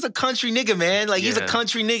 he's a country nigga, man. Like, he's a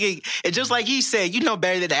country nigga. And just like he said, you know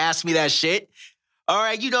better than to ask me that shit. All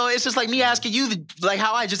right, you know, it's just like me asking you, like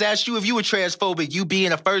how I just asked you if you were transphobic, you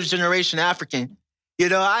being a first-generation African. You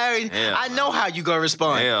know, I know how you gonna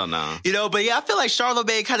respond. Hell no. You know, but yeah, I feel like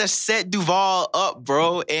Charlamagne kind of set Duval up,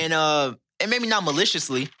 bro, and maybe not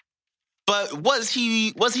maliciously, but was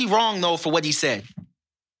he wrong though for what he said?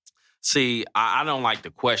 See, I don't like the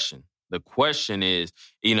question. The question is,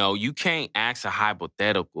 you know, you can't ask a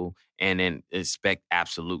hypothetical and then expect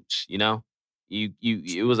absolutes. You know,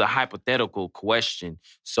 it was a hypothetical question.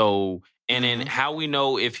 So, and then how we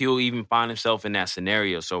know if he'll even find himself in that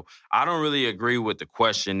scenario? So, I don't really agree with the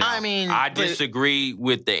question. Now, I disagree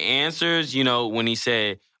with the answers. You know, when he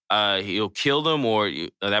said he'll kill them or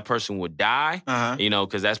that person would die. You know,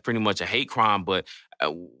 because that's pretty much a hate crime. But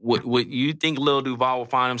would you think Lil Duval will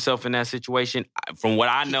find himself in that situation? From what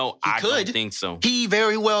I know, I don't think so. He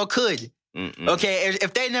very well could. Okay,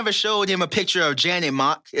 if they never showed him a picture of Janet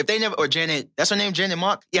Mock, that's her name, Janet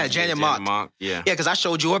Mock? Yeah, Janet Mock. Yeah, because I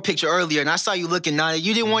showed you her picture earlier, and I saw you looking at it.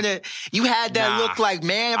 You didn't want to, you had that look like,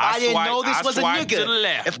 man, if I didn't know this was a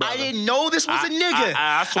nigga. If I didn't know this was a nigga,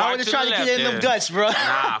 I would have tried to get in them guts, bro.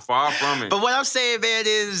 Nah, far from it. But what I'm saying, man,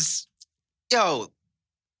 is, yo,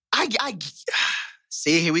 I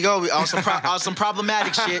see, here we go on some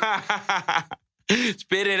problematic shit.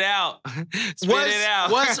 Spit it out.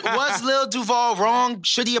 Was Lil Duval wrong?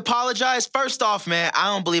 Should he apologize? First off, man,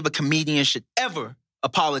 I don't believe a comedian should ever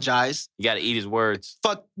apologize. You got to eat his words.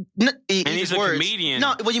 Eat and his he's a words. comedian. No,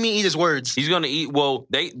 what do you mean eat his words? He's gonna eat. Well,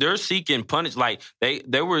 they're seeking punish. Like they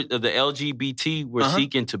were the LGBT were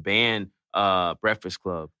seeking to ban Breakfast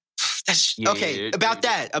Club. About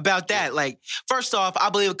that. Like, first off, I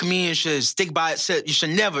believe a comedian should stick by it. You should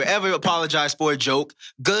never, ever apologize for a joke,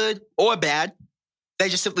 good or bad. They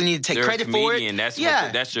just simply need to take credit for it.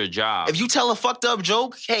 That's your job. If you tell a fucked up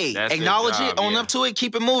joke, hey, acknowledge it, own up to it,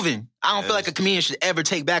 keep it moving. I don't feel like a comedian should ever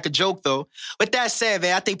take back a joke, though. With that said,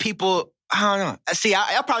 man, I think people, I don't know. See,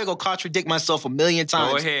 I'll probably go contradict myself a million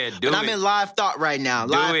times. Go ahead, do it. But I'm in live thought right now.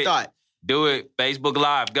 Live thought. Do it. Facebook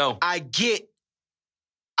Live, go. I get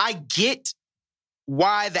I get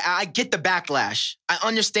the backlash. I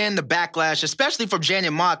understand the backlash, especially from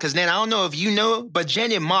Janet Mock, because then I don't know if you know, but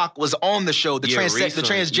Janet Mock was on the show, the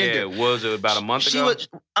transgender. Yeah, was it about a month ago?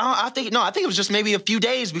 I think it was just maybe a few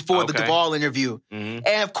days before the Duval interview. And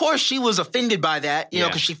of course, she was offended by that, you know,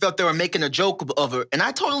 because she felt they were making a joke of her. And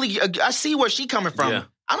I see where she's coming from. Yeah.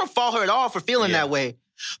 I don't fault her at all for feeling that way.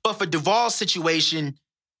 But for Duval's situation,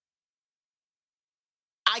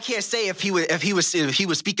 I can't say if he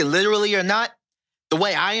was speaking literally or not. The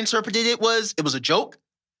way I interpreted it was a joke.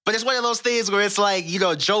 But it's one of those things where it's like, you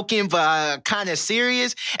know, joking but kind of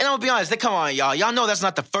serious. And I'm gonna be honest, come on, y'all. Y'all know that's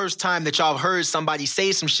not the first time that y'all heard somebody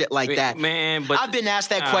say some shit like that. Man, but I've been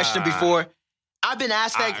asked that question before. I've been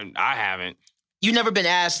asked that. I haven't. You never been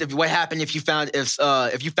asked what happened if you found out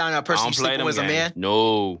a person you sleeping was a man?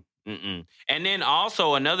 No. And then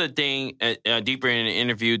also another thing, deeper in the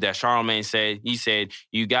interview that Charlamagne said, he said,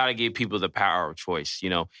 you got to give people the power of choice, you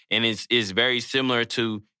know, and it's very similar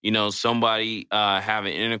to, you know, somebody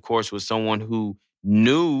having intercourse with someone who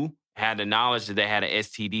had the knowledge that they had an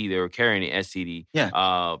STD, they were carrying an STD,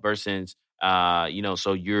 versus, you know,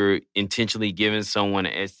 so you're intentionally giving someone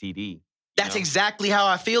an STD. That's exactly how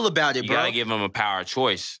I feel about it, bro. You got to give them a power of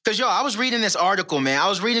choice. Because, I was reading this article, man.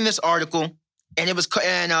 And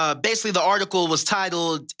basically the article was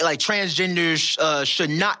titled, like, transgenders should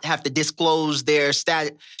not have to disclose their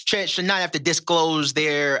status, should not have to disclose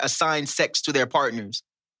their assigned sex to their partners.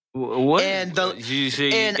 What? And you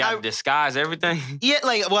got to disguise everything? Yeah,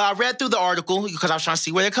 I read through the article because I was trying to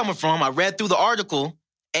see where they're coming from. I read through the article,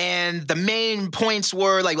 and the main points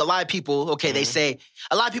were, like, a lot of people, they say,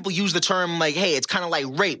 a lot of people use the term, like, hey, it's kind of like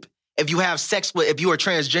rape if you are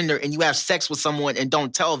transgender and you have sex with someone and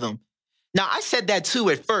don't tell them. Now, I said that too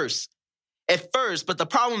at first, but the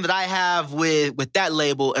problem that I have with that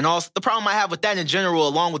label, and also the problem I have with that in general,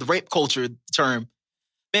 along with rape culture term,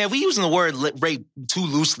 man, we using the word rape too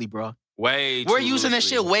loosely, bro. We're using that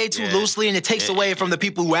shit way too loosely, and it takes away from the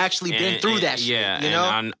people who actually been through that shit. Yeah, you know?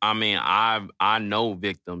 And I know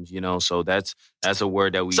victims, you know, so that's a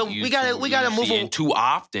word that we use. We gotta move too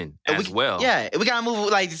often as well. Yeah, we gotta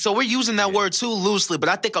move so we're using that word too loosely. But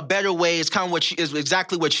I think a better way is kind of is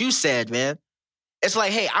exactly what you said, man. It's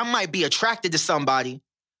like, hey, I might be attracted to somebody,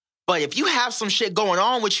 but if you have some shit going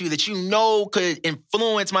on with you that you know could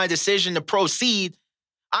influence my decision to proceed,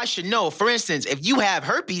 I should know. For instance, if you have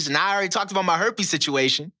herpes, and I already talked about my herpes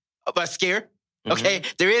situation, about scare, okay?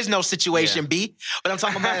 There is no situation B, but I'm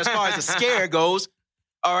talking about as far as the scare goes,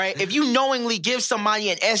 all right? If you knowingly give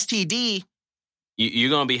somebody an STD, you're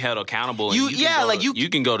gonna be held accountable. And you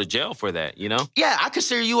can go to jail for that. You know. Yeah, I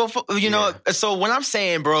consider you know. So what I'm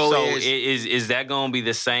saying, bro, so is that gonna be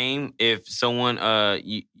the same if someone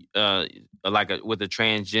with a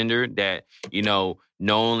transgender that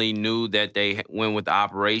not only knew that they went with the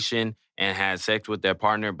operation and had sex with their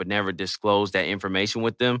partner but never disclosed that information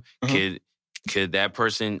with them, could that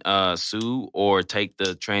person sue or take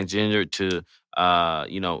the transgender to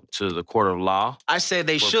the court of law? I said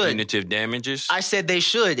they should. Punitive damages? I said they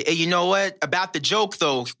should. And you know what? About the joke,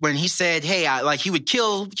 though, when he said, hey, he would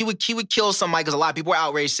kill somebody, because a lot of people were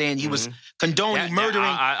outraged saying he was condoning murdering.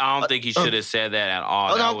 I don't think he should have said that at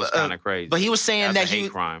all. That was kind of crazy. But he was saying that's a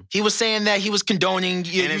hate crime. He was saying that he was condoning. And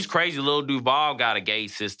it's crazy. Lil Duval got a gay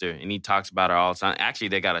sister, and he talks about her all the time. Actually,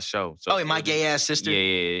 they got a show. So my gay-ass sister?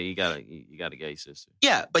 Yeah. He got a gay sister.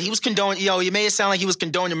 Yeah, but he was condoning, he made it sound like he was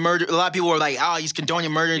condoning murder. A lot of people were like, he's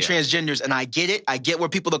condoning murdering transgenders, and I get it. I get where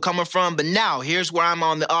people are coming from, but now here's where I'm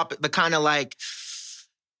on the kind of like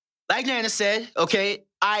Nana said, okay,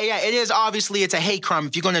 it is obviously it's a hate crime.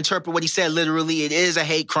 If you're going to interpret what he said literally, it is a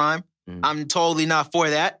hate crime. I'm totally not for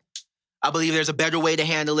that. I believe there's a better way to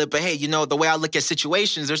handle it, but hey, the way I look at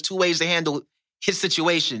situations, there's two ways to handle his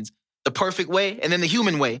situations: the perfect way and then the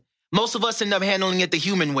human way. Most of us end up handling it the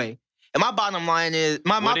human way, and my bottom line is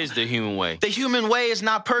what is the human way? The human way is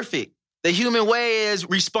not perfect. The human way is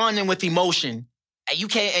responding with emotion. And you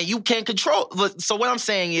can't control. So what I'm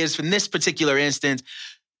saying is, in this particular instance,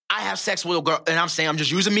 I have sex with a girl, and I'm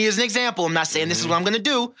just using me as an example. I'm not saying this is what I'm going to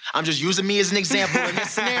do. I'm just using me as an example in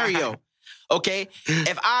this scenario. Okay?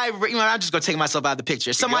 If I'm just going to take myself out of the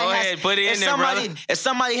picture. If somebody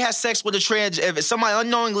has sex with if somebody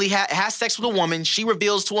unknowingly has sex with a woman, she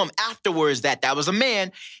reveals to him afterwards that was a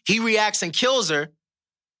man, he reacts and kills her.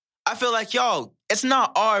 I feel like, it's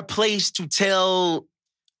not our place to tell.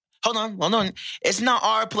 Hold on. It's not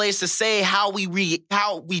our place to say we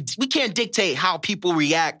can't dictate how people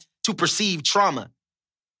react to perceived trauma.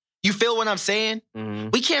 You feel what I'm saying? Mm-hmm.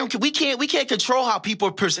 We can't control how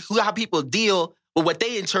people deal with what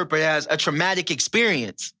they interpret as a traumatic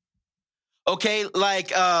experience. Okay, like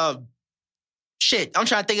shit. I'm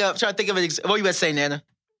trying to think of an. What you about to say, Nana?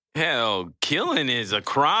 Hell, killing is a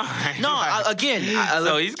crime. No,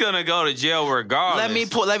 so he's gonna go to jail regardless. Let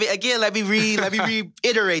me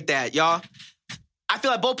reiterate that, y'all. I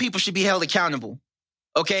feel like both people should be held accountable.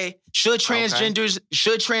 Okay? Should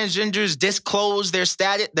transgenders disclose their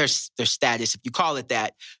status, their status, if you call it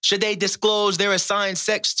that? Should they disclose their assigned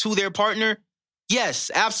sex to their partner?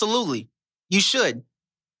 Yes, absolutely. You should.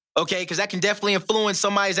 Okay, because that can definitely influence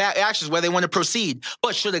somebody's actions where they want to proceed.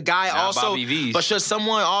 But should a guy should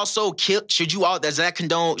someone also kill? Should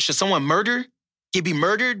someone murder? Be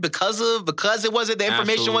murdered because it wasn't the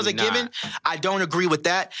information wasn't given? I don't agree with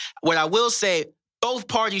that. What I will say, both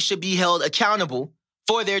parties should be held accountable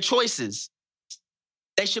for their choices.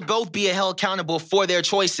 They should both be held accountable for their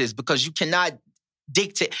choices, because you cannot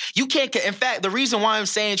dictate. You can't. In fact, the reason why I'm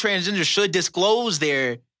saying transgenders should disclose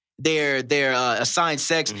their assigned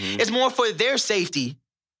sex is more for their safety,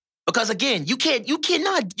 because again, you can't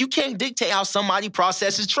dictate how somebody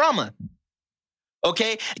processes trauma.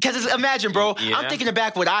 Okay, because imagine, bro. Yeah. I'm thinking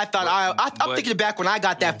back what I thought. I'm thinking back when I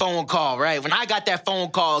got that phone call. Right when I got that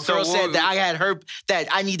phone call, girl said that I had that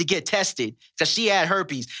I need to get tested because she had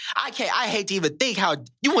herpes. I hate to even think how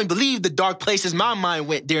you wouldn't believe the dark places my mind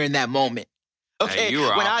went during that moment. Okay, hey,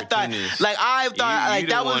 when I thought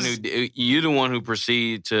you're the one who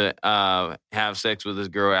proceeded to have sex with this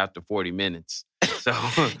girl after 40 minutes. So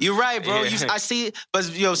you're right, bro. Yeah. I see, but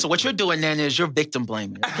so what you're doing then is you're victim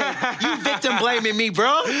blaming. Okay? You victim blaming me,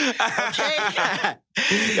 bro. Okay,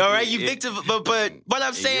 all right. You victim, but what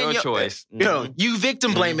I'm saying, your choice. You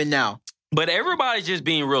victim blaming now. But everybody's just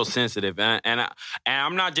being real sensitive, and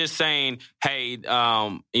I'm not just saying, hey,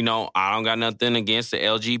 I don't got nothing against the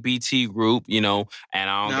LGBT group, and I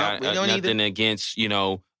don't got nothing against,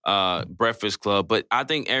 Breakfast Club, but I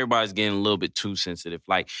think everybody's getting a little bit too sensitive.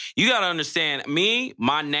 Like, you got to understand,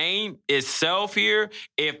 my name itself here,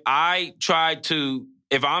 if I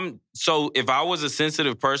was a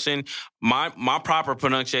sensitive person, my proper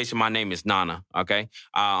pronunciation, my name is Nana, okay?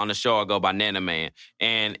 On the show, I go by Nana Man.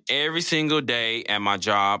 And every single day at my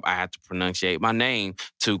job, I have to pronunciate my name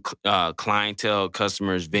to clientele,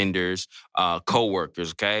 customers, vendors, coworkers,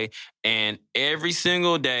 okay? And every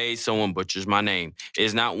single day, someone butchers my name.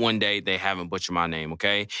 It's not one day they haven't butchered my name,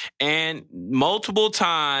 okay? And multiple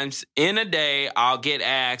times in a day, I'll get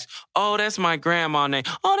asked, oh, that's my grandma's name.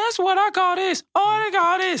 Oh, that's what I call this. Oh, I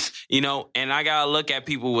call this. And I got to look at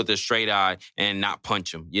people with a straight eye and not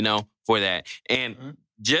punch them, for that. And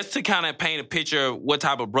just to kind of paint a picture of what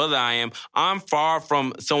type of brother I am, I'm far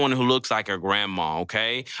from someone who looks like a grandma,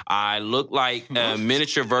 okay? I look like a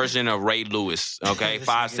miniature version of Ray Lewis, okay?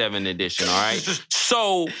 5'7" edition, all right?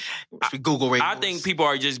 So, Google Ray I Lewis. think people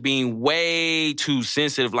are just being way too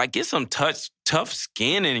sensitive. Like, get some tough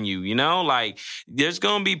skin in you, you know? Like, there's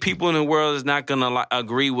going to be people in the world that's not going to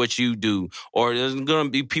agree what you do. Or there's going to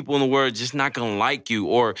be people in the world just not going to like you.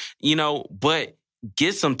 Or, you know, but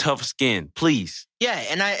get some tough skin, please. Yeah,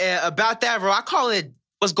 and about that, bro, I call it,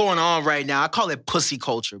 what's going on right now, I call it pussy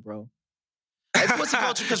culture, bro. It's pussy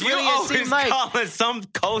culture because really it seems like call it some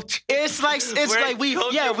culture. It's like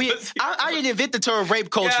I didn't invent the term rape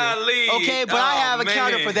culture. Golly. Okay, but I have a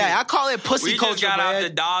counter for that. I call it pussy we culture. We just got out the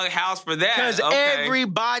doghouse for that. Because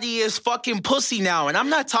everybody is fucking pussy now, and I'm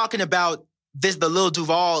not talking about the Lil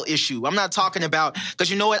Duval issue. I'm not talking about, because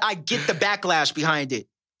you know what? I get the backlash behind it.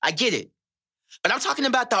 I get it. But I'm talking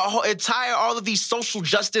about the whole all of these social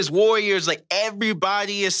justice warriors. Like,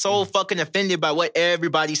 everybody is so fucking offended by what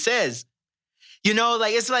everybody says. You know,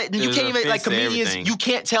 like, it's like you can't even, like, comedians, you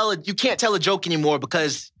can't tell a joke anymore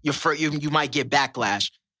because you might get backlash.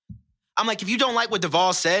 I'm like, if you don't like what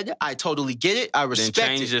Duval said, I totally get it. I respect it.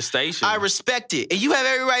 Then change the station. I respect it. And you have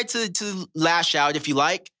every right to lash out if you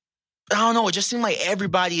like. But I don't know, it just seems like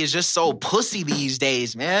everybody is just so pussy these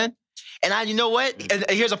days, man. And you know what? And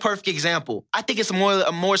here's a perfect example. I think it's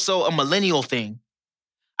more so a millennial thing.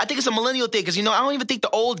 I think it's a millennial thing because, you know, I don't even think the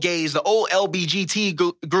old gays, the old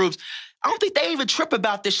LBGT groups, I don't think they even trip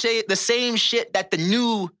about the same shit that the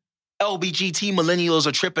new LBGT millennials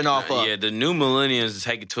are tripping off of. Yeah, the new millennials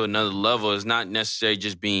take it to another level. It's not necessarily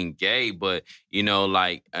just being gay, but, you know,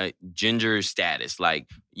 like gender status. Like,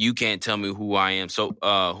 you can't tell me who I am.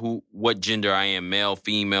 So, what gender I am, male,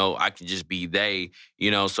 female, I can just be they, you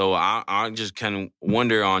know. So I just kind of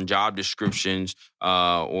wonder on job descriptions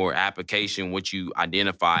or application what you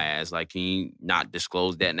identify as. Like, can you not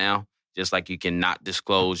disclose that now? Just like you cannot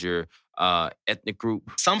disclose your ethnic group.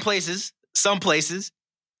 Some places.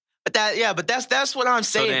 But that's what I'm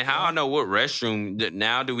saying. So then how I know what restroom,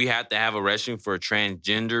 now do we have to have a restroom for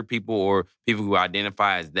transgender people or people who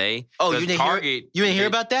identify as they? Oh, you didn't hear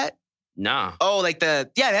about that? Nah. Oh,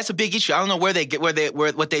 that's a big issue. I don't know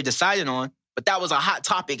what they decided on, but that was a hot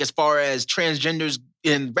topic as far as transgenders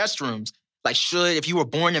in restrooms. Like, if you were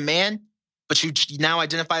born a man, but you now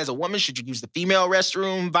identify as a woman, should you use the female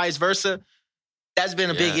restroom, vice versa? That's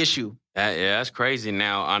been a big issue. That's crazy.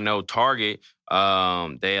 Now, I know Target,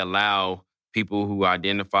 they allow people who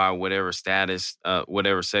identify whatever sex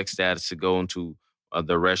status to go into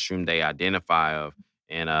the restroom they identify of.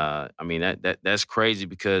 And, I mean, that's crazy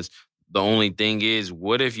because the only thing is,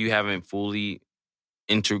 what if you haven't fully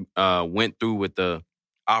went through with the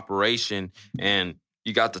operation and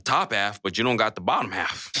you got the top half, but you don't got the bottom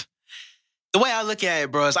half? The way I look at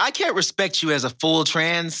it, bro, is I can't respect you as a full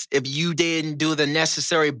trans if you didn't do the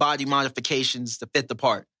necessary body modifications to fit the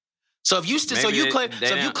part. So if you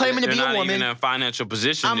claiming to be a woman, they're not even in a financial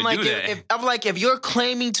position to do that. If you're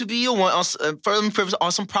claiming to be a woman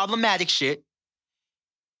on some problematic shit,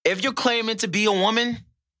 if you're claiming to be a woman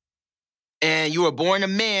and you were born a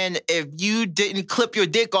man, if you didn't clip your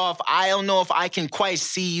dick off, I don't know if I can quite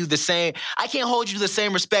see you the same. I can't hold you the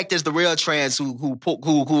same respect as the real trans who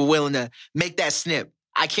are willing to make that snip.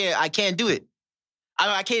 I can't do it.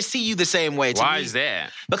 I can't see you the same way. Why is that?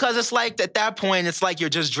 Because it's like, at that point, it's like you're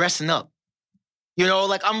just dressing up. You know,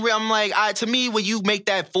 like to me, when you make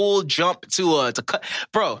that full jump to cut,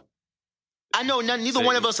 bro. I know neither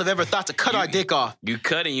one of us have ever thought to cut our dick off. You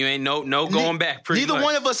cutting, you ain't no going back. Neither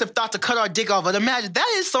one of us have thought to cut our dick off. But imagine,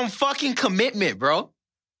 that is some fucking commitment, bro.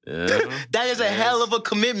 That is a hell of a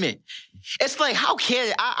commitment. It's like, how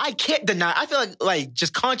can I can't deny. I feel like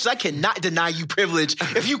just conscious, I cannot deny you privilege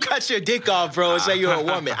if you cut your dick off, bro, and say you're a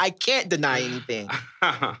woman. I can't deny anything.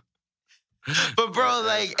 But bro,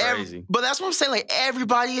 like, but that's what I'm saying. Like,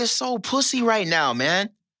 everybody is so pussy right now, man.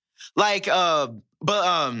 Like,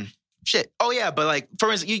 shit. Oh yeah, but like,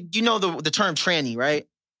 for instance, you know the term tranny, right?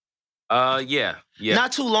 Yeah.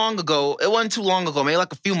 Not too long ago, it wasn't too long ago, maybe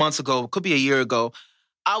like a few months ago, could be a year ago,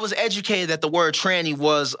 I was educated that the word tranny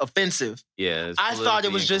was offensive. Yeah, I thought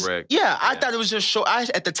it was incorrect. I thought it was just short.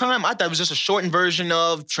 At the time, I thought it was just a shortened version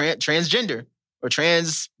of transgender or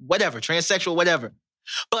transsexual, whatever.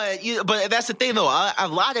 But that's the thing though. A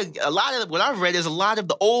lot of what I've read is a lot of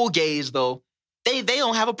the old gays though. They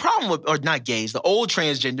don't have a problem with, or not gays, the old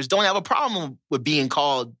transgenders don't have a problem with being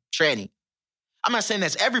called tranny. I'm not saying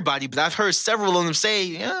that's everybody, but I've heard several of them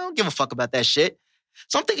say, I don't give a fuck about that shit.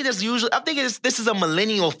 So I'm thinking this is a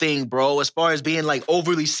millennial thing, bro, as far as being like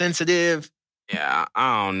overly sensitive. Yeah,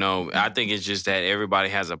 I don't know. I think it's just that everybody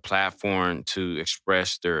has a platform to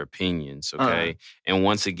express their opinions, okay? And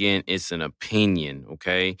once again, it's an opinion,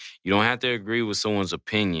 okay? You don't have to agree with someone's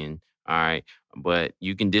opinion, all right? But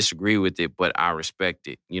you can disagree with it, but I respect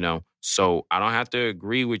it, you know? So I don't have to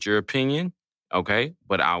agree with your opinion, okay?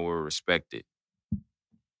 But I will respect it.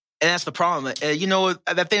 And that's the problem. You know,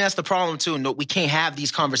 I think that's the problem too. No, we can't have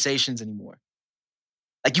these conversations anymore.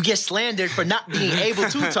 Like, you get slandered for not being able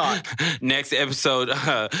to talk. Next episode,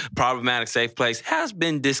 Problematic Safe Place has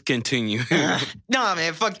been discontinued. No,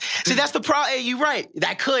 man, fuck. See, that's the problem. Hey, you're right.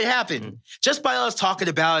 That could happen. Just by us talking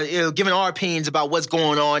about, giving our opinions about what's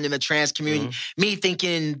going on in the trans community. Me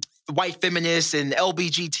thinking white feminists and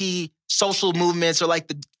LBGT social movements are like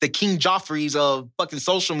the King Joffreys of fucking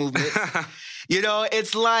social movements.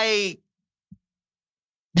 It's like,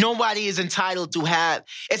 nobody is entitled to have.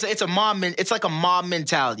 It's a mob. It's like a mob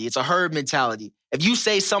mentality. It's a herd mentality. If you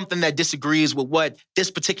say something that disagrees with what this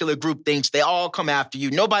particular group thinks, they all come after you.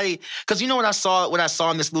 Nobody, because you know what I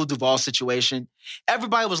saw in this Lil Duval situation?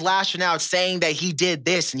 Everybody was lashing out saying that he did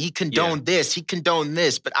this and he condoned this, he condoned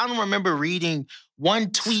this. But I don't remember reading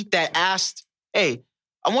one tweet that asked, "Hey,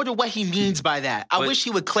 I wonder what he means by that." I wish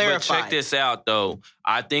he would clarify. But check this out, though.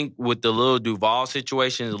 I think with the Lil Duval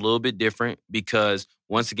situation is a little bit different because,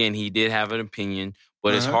 once again, he did have an opinion,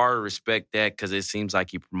 but it's hard to respect that because it seems like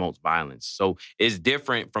he promotes violence. So it's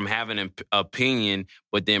different from having an opinion,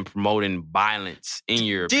 but then promoting violence in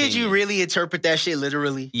your opinion. Did you really interpret that shit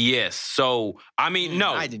literally? Yes. So, I mean,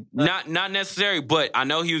 no, I didn't. Not necessarily, but I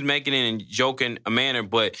know he was making it in joking a manner,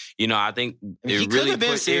 but, I think he could have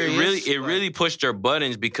been serious. It really pushed their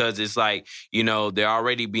buttons because it's like, they're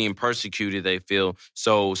already being persecuted, they feel.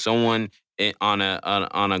 So someone on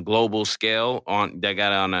a global scale that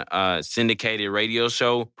got on a syndicated radio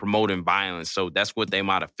show promoting violence. So that's what they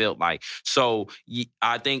might have felt like. So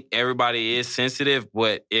I think everybody is sensitive,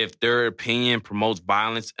 but if their opinion promotes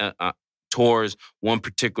violence towards one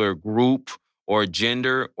particular group or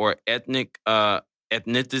gender or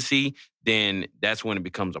ethnicity, then that's when it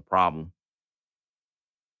becomes a problem.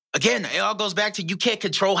 Again, it all goes back to you can't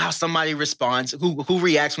control how somebody responds, who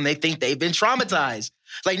reacts when they think they've been traumatized.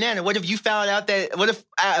 Like, Nana, what if you found out what if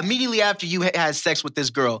immediately after you had sex with this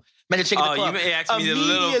girl, met a chick at the club? You may ask me the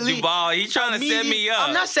Little Duval. He's trying to set me up.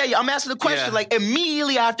 I'm not saying, I'm asking the question. Yeah. Like,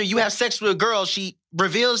 immediately after you have sex with a girl, she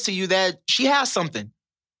reveals to you that she has something.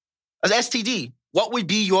 An STD. What would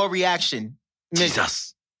be your reaction?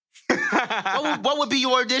 Jesus. what would be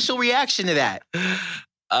your initial reaction to that?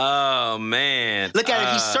 Oh, man. Look at it.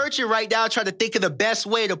 He's searching right now, trying to think of the best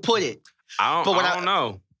way to put it. I don't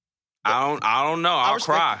know. I don't know. I'll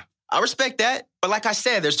cry. I respect that. But like I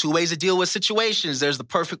said, there's two ways to deal with situations. There's the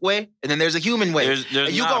perfect way, and then there's a human way. There's not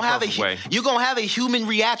a perfect way. You're going to have a human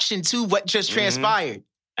reaction to what just transpired.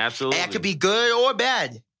 Absolutely. And that could be good or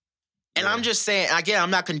bad. And I'm just saying, again, I'm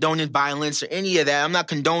not condoning violence or any of that. I'm not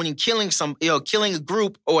condoning killing a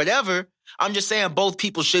group or whatever. I'm just saying both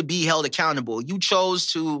people should be held accountable. You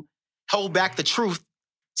chose to hold back the truth,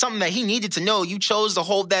 something that he needed to know. You chose to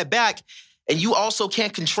hold that back, and you also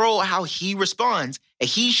can't control how he responds, and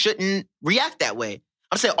he shouldn't react that way.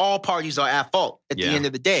 I'm saying all parties are at fault at the end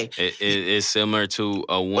of the day. It's similar to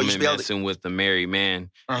a woman messing with a married man,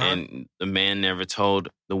 and the man never told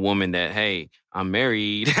the woman that, hey, I'm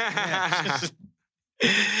married.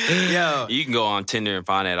 Yo. You can go on Tinder and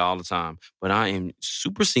find that all the time. But I am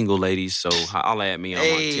super single, ladies, so holla at me. I'm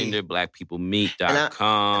on Tinder,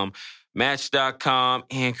 blackpeoplemeet.com, Match.com,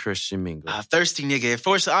 and Christian Mingle. Thirsty nigga.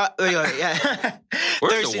 Where's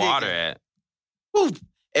the water at? Ooh.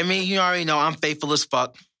 I mean, you already know I'm faithful as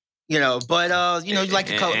fuck. But you like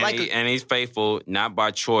a color. And he's faithful not by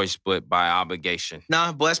choice, but by obligation.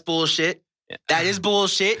 Nah, but that's bullshit. That is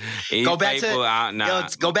bullshit. Go back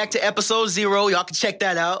to episode 0. Y'all can check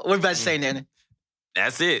that out. What are you about to say, Nana?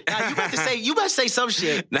 That's it. Nah, you about to say some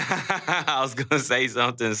shit. I was gonna say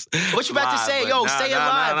something. What you about to say? Yo, say it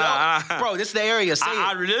live. Yo, bro, this is the area. Say it.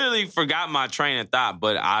 I literally forgot my train of thought,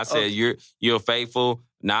 but I said you're faithful,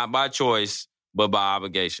 not by choice, but by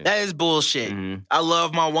obligation. That is bullshit. I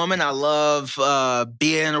love my woman. I love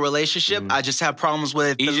being in a relationship. I just have problems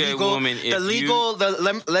with the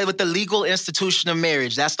legal institution of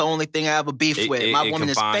marriage. That's the only thing I have a beef with. My woman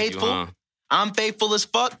is faithful. I'm faithful as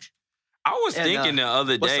fuck. I was thinking the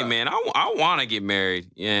other day, man, I want to get married.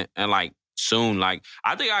 Yeah, and like soon. Like,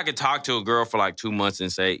 I think I could talk to a girl for like 2 months and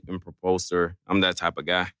propose to her. I'm that type of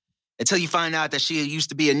guy. Until you find out that she used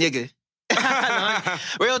to be a nigga.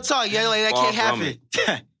 Real talk, like that can't happen.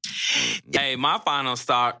 Hey, my final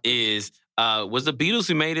thought is Was the Beatles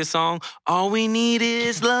who made this song? All we need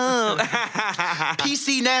is love.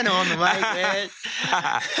 PC Nana on the mic, man.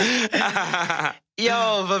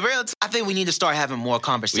 Yo, for real, I think we need to start having more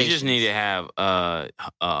conversations. We just need to have a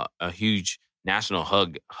huge National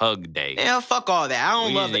Hug Day. Yeah, fuck all that. I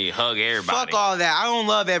don't love it. We need to hug everybody. Fuck all that. I don't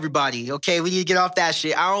love everybody, okay? We need to get off that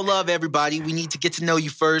shit. I don't love everybody. We need to get to know you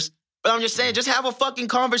first. But I'm just saying, just have a fucking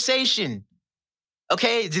conversation.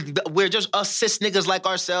 Okay? We're just us cis niggas like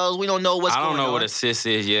ourselves. We don't know what's going on. I don't know what a cis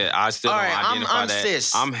is yet. I still don't identify I'm that.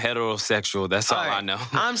 Cis. I'm heterosexual. That's all I know.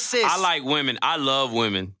 I'm cis. I like women. I love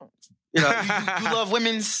women. You know, you love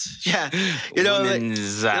women's? Yeah. You know,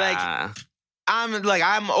 women's,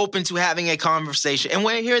 I'm open to having a conversation. And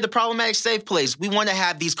we're here at the Problematic Safe Place. We want to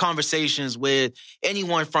have these conversations with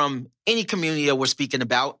anyone from any community that we're speaking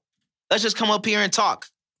about. Let's just come up here and talk.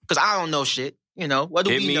 Because I don't know shit. You know, what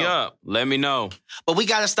do we know? Hit me up. Let me know. But we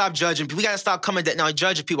got to stop judging. We got to stop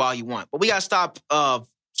judging people all you want. But we got to stop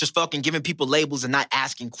just fucking giving people labels and not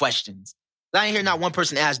asking questions. I ain't hear not one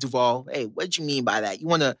person ask Duval, hey, what you mean by that? You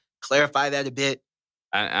want to clarify that a bit?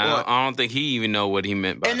 I don't think he even know what he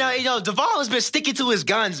meant by that. You know, Duval has been sticking to his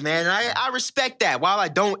guns, man. I respect that. While I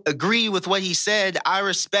don't agree with what he said, I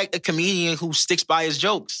respect a comedian who sticks by his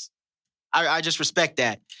jokes. I just respect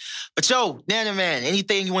that. But yo, Nana Man,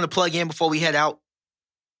 anything you want to plug in before we head out?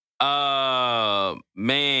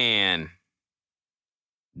 Man,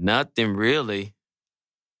 nothing really.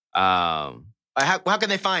 How can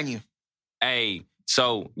they find you? Hey,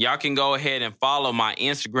 so y'all can go ahead and follow my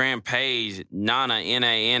Instagram page, Nana,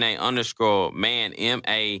 Nana_ man,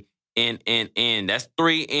 MANNN. That's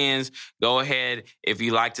 3 N's. Go ahead if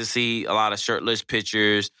you like to see a lot of shirtless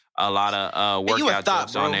pictures, a lot of workout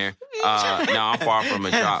jokes on there. No, I'm far from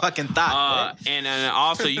a drop. Fucking thought. And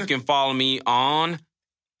also you can follow me on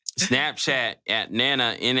Snapchat at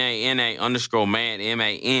Nana, Nana_ man,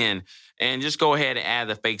 MAN. And just go ahead and add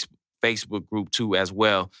the Facebook group too as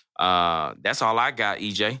well. That's all I got,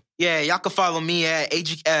 EJ. Yeah, y'all can follow me at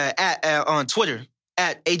on Twitter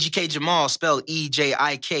at AGK Jamal, spelled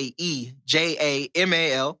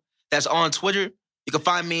EJIKEJAMAL. That's on Twitter. You can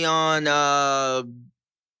find me on.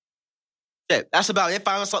 That's about it.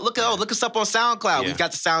 Look us up on SoundCloud. Yeah. We've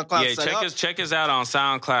got the SoundCloud set up. Check us out on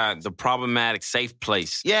SoundCloud, the Problematic Safe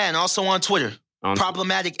Place. Yeah, and also on Twitter,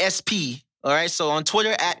 Problematic SP. All right, so on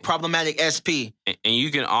Twitter at Problematic SP. And you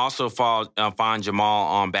can also find Jamal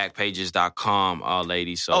on backpages.com,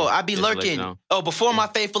 ladies. So I be lurking. Before my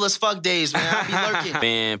faithful as fuck days, man, I be lurking.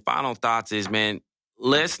 Man, final thoughts is, man,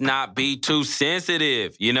 let's not be too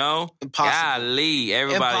sensitive, you know? Impossible. Golly,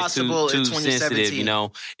 everybody's too sensitive, you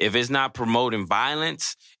know? If it's not promoting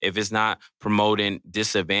violence, if it's not promoting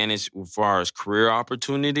disadvantage as far as career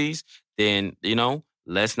opportunities, then, you know,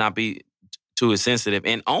 let's not be too sensitive.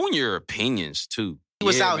 And own your opinions, too.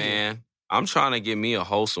 What's out man. here? I'm trying to get me a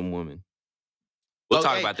wholesome woman. We'll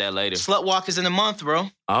talk about that later. Slut Walk is in a month, bro.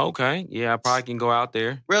 Oh, okay. Yeah, I probably can go out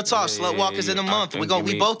there. Real talk. Slut Walk is in a month. We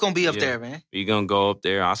both gonna be up there, man. We gonna go up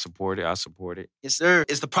there. I support it. Yes, sir.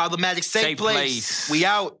 It's the Problematic Safe Place. We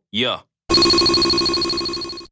out. Yeah.